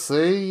want to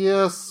say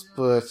yes,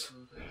 but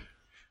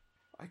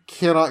I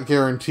cannot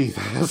guarantee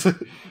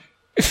that.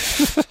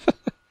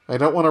 I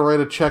don't want to write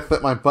a check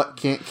that my butt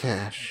can't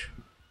cash.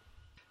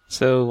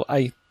 So,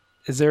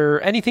 is there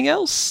anything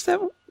else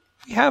that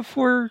we have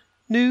for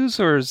news,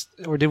 or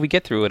did we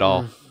get through it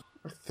all?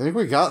 I think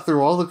we got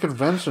through all the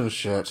convention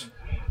shit.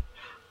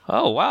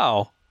 Oh,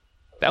 wow.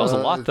 That was a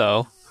lot,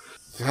 though.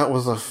 That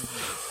was a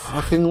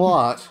fucking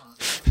lot.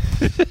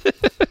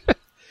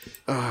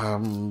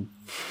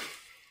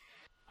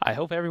 I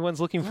hope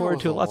everyone's looking forward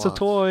to lots of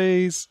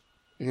toys.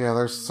 Yeah,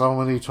 there's so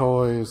many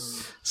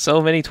toys.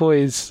 So many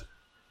toys.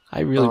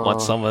 I really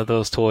want some of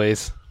those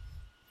toys.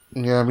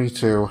 Yeah, me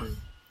too.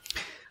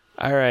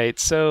 All right,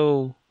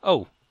 so...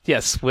 Oh,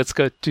 yes, let's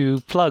go to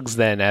plugs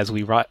then as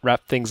we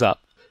wrap things up,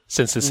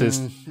 since this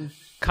is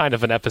kind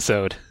of an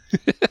episode.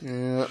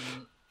 Yeah.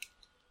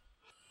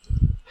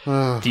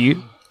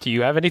 Do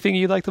you have anything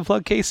you'd like to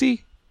plug,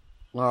 Casey?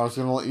 Well, I was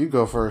going to let you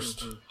go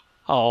first.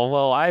 Oh,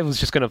 well, I was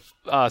just going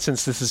to,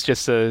 since this is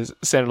just a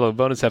standalone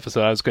bonus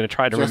episode, I was going to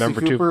try to remember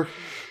Cooper? to...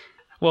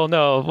 Well,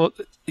 no,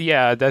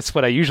 yeah, that's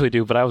what I usually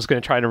do, but I was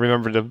going to try to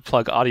remember to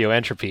plug Audio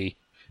Entropy,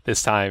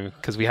 this time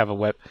because we have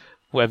a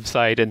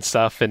website and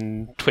stuff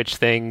and Twitch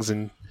things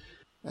and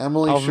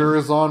Emily sure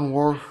is on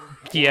War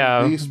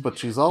Beast, but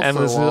she's also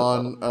Emma's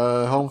on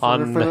Home for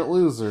on Infinite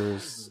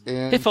Losers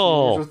and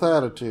Hiffle. Teenagers with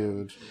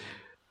Attitude.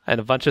 And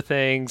a bunch of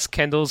things.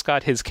 Kendall's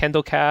got his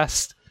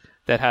Kendallcast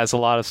that has a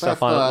lot of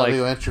stuff on it. Like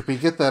Entropy,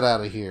 get that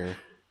out of here.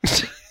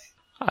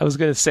 I was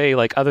going to say,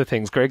 like, other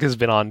things. Greg has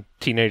been on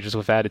Teenagers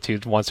with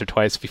Attitude once or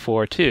twice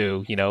before,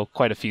 too.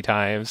 Quite a few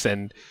times.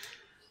 And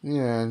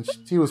yeah, and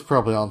he was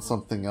probably on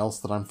something else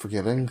that I'm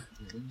forgetting.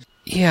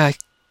 yeah,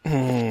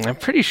 I'm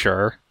pretty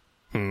sure.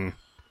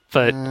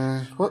 But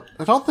what?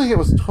 I don't think it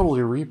was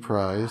totally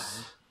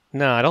reprise.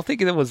 no, I don't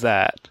think it was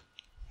that.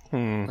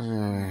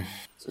 I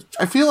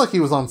feel like he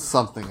was on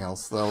something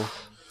else, though.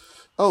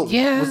 Oh,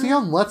 Yeah. Was he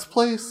on Let's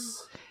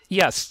Place?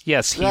 Yes,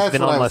 he's That's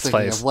been what I on was Let's thinking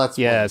Plays. of, Let's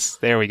Yes,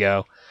 there we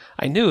go.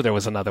 I knew there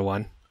was another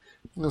one.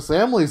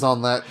 Emily's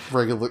on that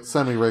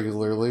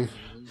semi-regularly.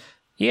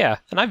 Yeah,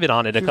 and I've been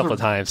on it a couple of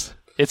times.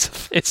 It's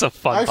a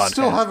fun I podcast.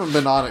 still haven't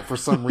been on it for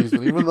some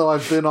reason, even though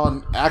I've been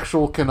on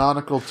actual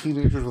canonical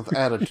Teenagers with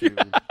Attitude.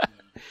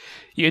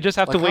 You just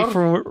have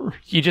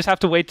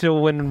to wait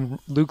till when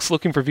Luke's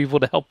looking for people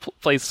to help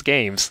play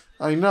games.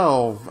 I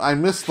know. I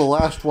missed the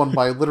last one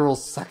by literal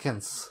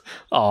seconds.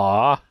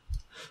 Aww.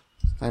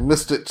 I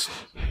missed it.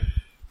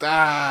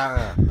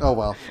 Oh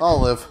well, I'll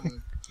live.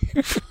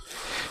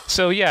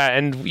 So yeah,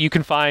 and you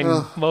can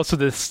find most of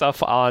this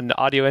stuff on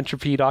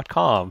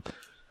audioentropy.com. If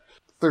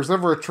there's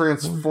ever a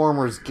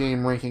Transformers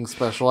game ranking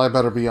special, I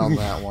better be on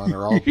that one,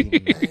 or I'll be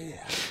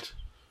mad.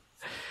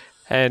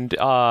 And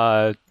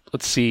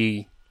let's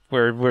see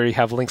where you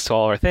have links to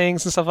all our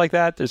things and stuff like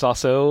that. There's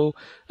also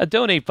a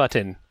donate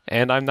button,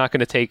 and I'm not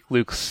going to take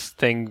Luke's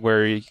thing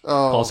where he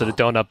calls it a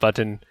donut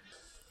button.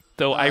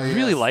 Though I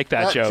really like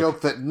that joke. That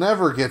joke that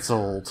never gets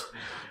old.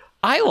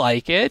 I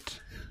like it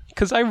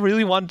because I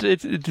really want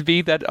it to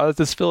be that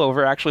the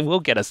spillover actually will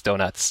get us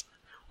donuts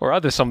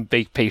or some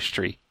baked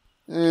pastry.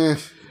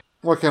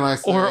 What can I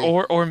say?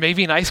 Or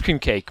maybe an ice cream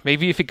cake.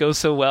 Maybe if it goes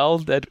so well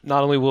that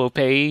not only will it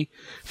pay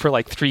for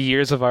like 3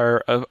 years of our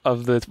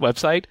of the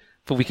website,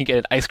 but we can get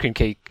an ice cream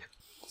cake.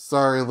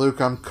 Sorry, Luke,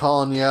 I'm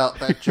calling you out.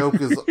 That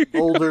joke is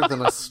older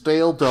than a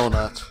stale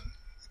donut.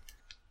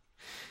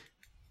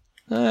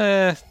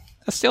 A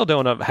stale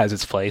donut has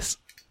its place.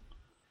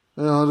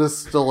 Well, it is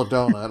still a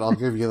donut, I'll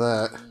give you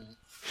that.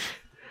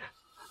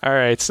 All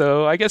right,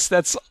 so I guess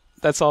that's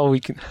all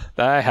that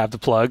I have to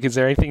plug. Is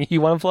there anything you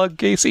want to plug,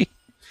 Casey?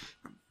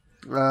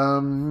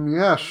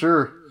 Yeah,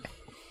 sure.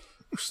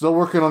 We're still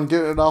working on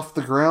getting it off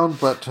the ground,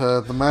 but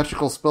the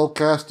Magical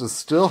Spellcast is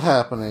still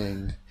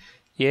happening.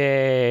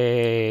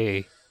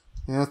 Yay!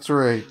 Yeah, that's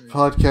right.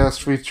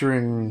 Podcast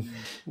featuring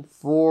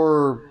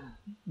 4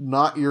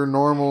 not your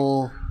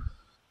normal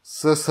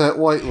cishet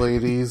white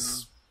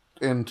ladies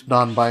and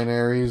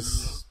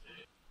non-binaries.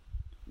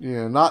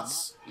 Yeah,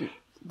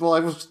 well, I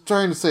was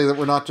trying to say that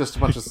we're not just a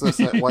bunch of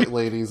cishet white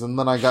ladies, and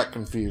then I got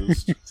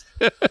confused.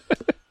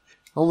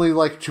 Only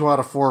like 2 out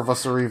of 4 of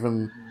us are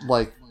even,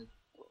 like,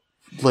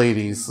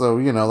 ladies, so,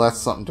 that's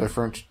something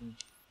different.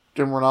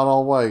 And we're not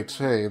all white.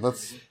 Hey,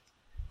 that's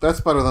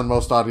better than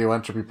most Audio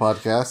Entropy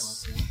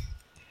podcasts.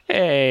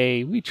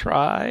 Hey, we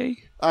try.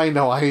 I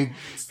know.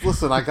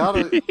 Listen. I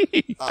gotta.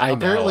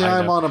 Apparently,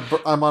 I'm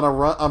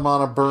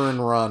on a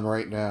burn run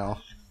right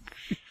now.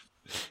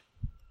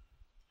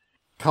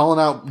 Calling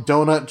out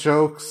donut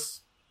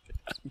jokes,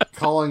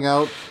 calling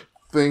out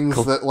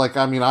things that, like,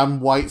 I'm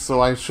white,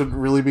 so I shouldn't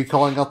really be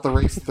calling out the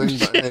race thing,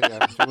 but hey,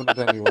 I'm doing it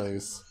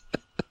anyways.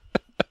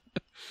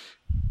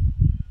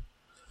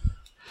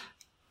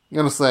 I'm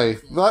gonna say,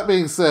 that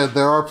being said,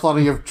 there are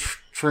plenty of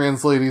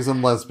trans ladies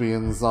and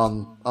lesbians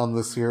on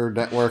this here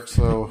network,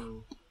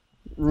 so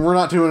we're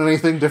not doing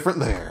anything different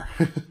there.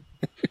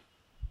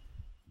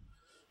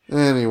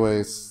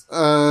 Anyways,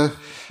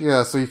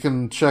 yeah, so you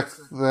can check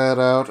that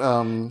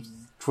out.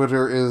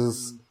 Twitter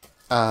is,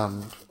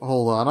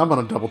 hold on, I'm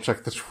gonna double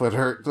check the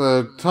Twitter.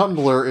 The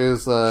Tumblr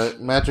is,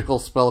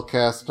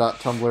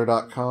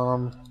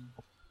 magicalspellcast.tumblr.com.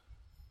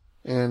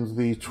 And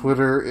the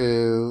Twitter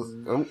is,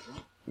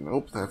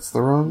 nope, that's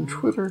the wrong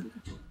Twitter.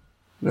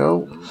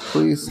 No,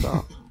 please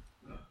stop.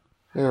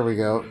 There we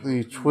go.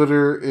 The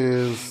Twitter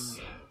is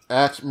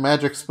at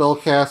Magic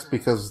Spellcast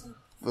because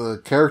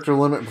the character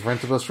limit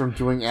prevented us from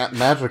doing at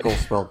Magical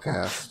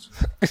Spellcast.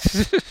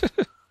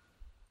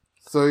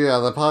 So yeah,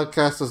 the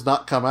podcast has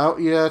not come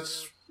out yet.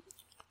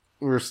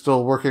 We're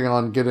still working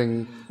on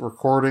getting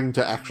recording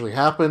to actually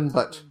happen,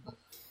 but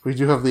we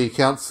do have the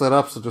accounts set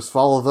up, so just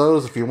follow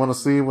those if you want to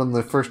see when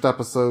the first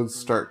episodes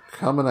start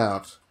coming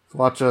out.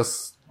 Watch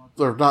us,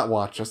 or not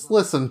watch us,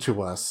 listen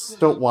to us.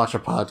 Don't watch a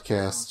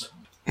podcast.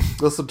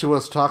 Listen to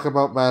us talk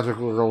about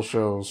Magical Girl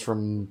shows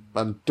from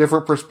a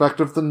different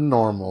perspective than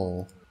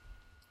normal.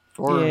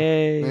 Or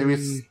Yay. maybe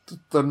it's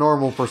the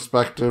normal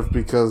perspective,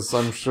 because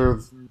I'm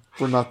sure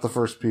we're not the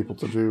first people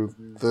to do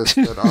this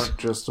that aren't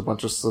just a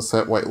bunch of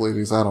cishet white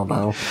ladies. I don't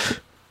know.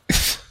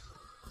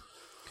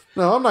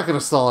 No, I'm not going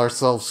to sell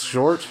ourselves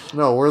short.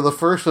 No, we're the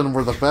first and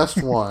we're the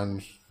best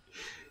one.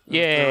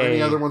 If there are Yay!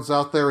 any other ones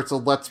out there, it's a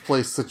Let's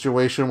Play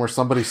situation where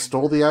somebody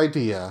stole the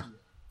idea.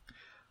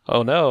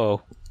 Oh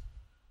no.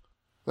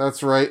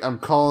 That's right, I'm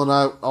calling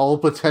out all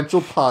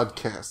potential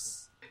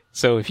podcasts.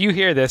 So if you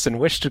hear this and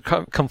wish to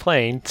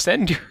complain,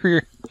 send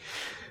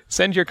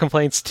your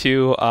complaints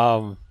to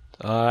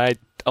I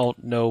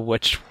don't know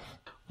which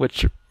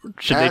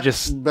should they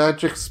just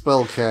Magic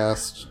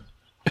Spellcast.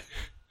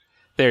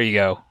 There you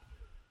go.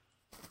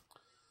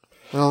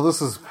 Well, this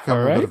has become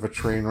a bit of a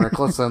train wreck.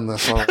 Let's end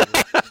this already.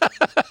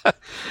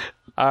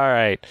 All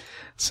right.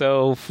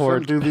 So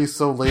Shouldn't do these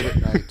so late at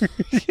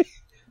night.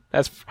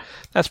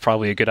 that's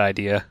probably a good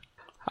idea.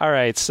 All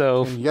right.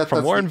 So And yet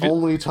from that's the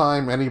only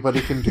time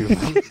anybody can do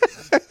them.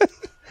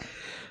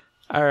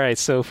 All right.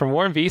 So from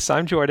Warren Beast,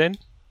 I'm Jordan,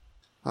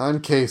 I'm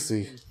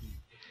Casey.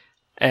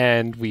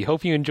 and we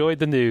hope you enjoyed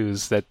the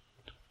news that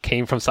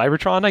came from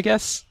Cybertron. I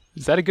guess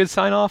is that a good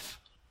sign off?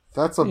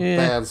 That's a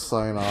bad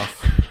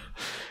sign-off.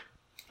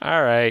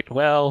 All right.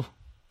 Well,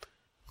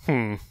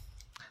 I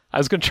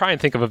was going to try and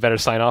think of a better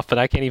sign off, but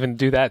I can't even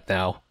do that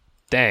now.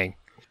 Dang.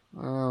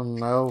 Oh,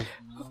 no.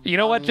 You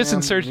know what? Just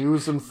insert.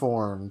 News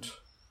informed.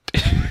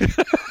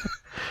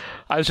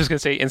 I was just going to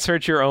say,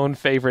 insert your own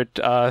favorite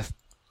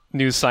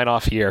news sign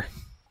off here.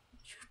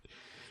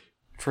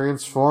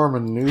 Transform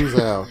and news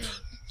out.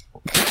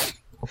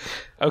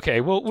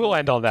 Okay, we'll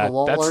end on that. Tell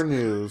all our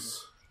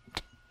news.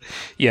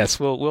 Yes,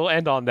 we'll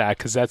end on that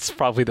because that's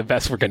probably the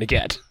best we're going to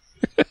get.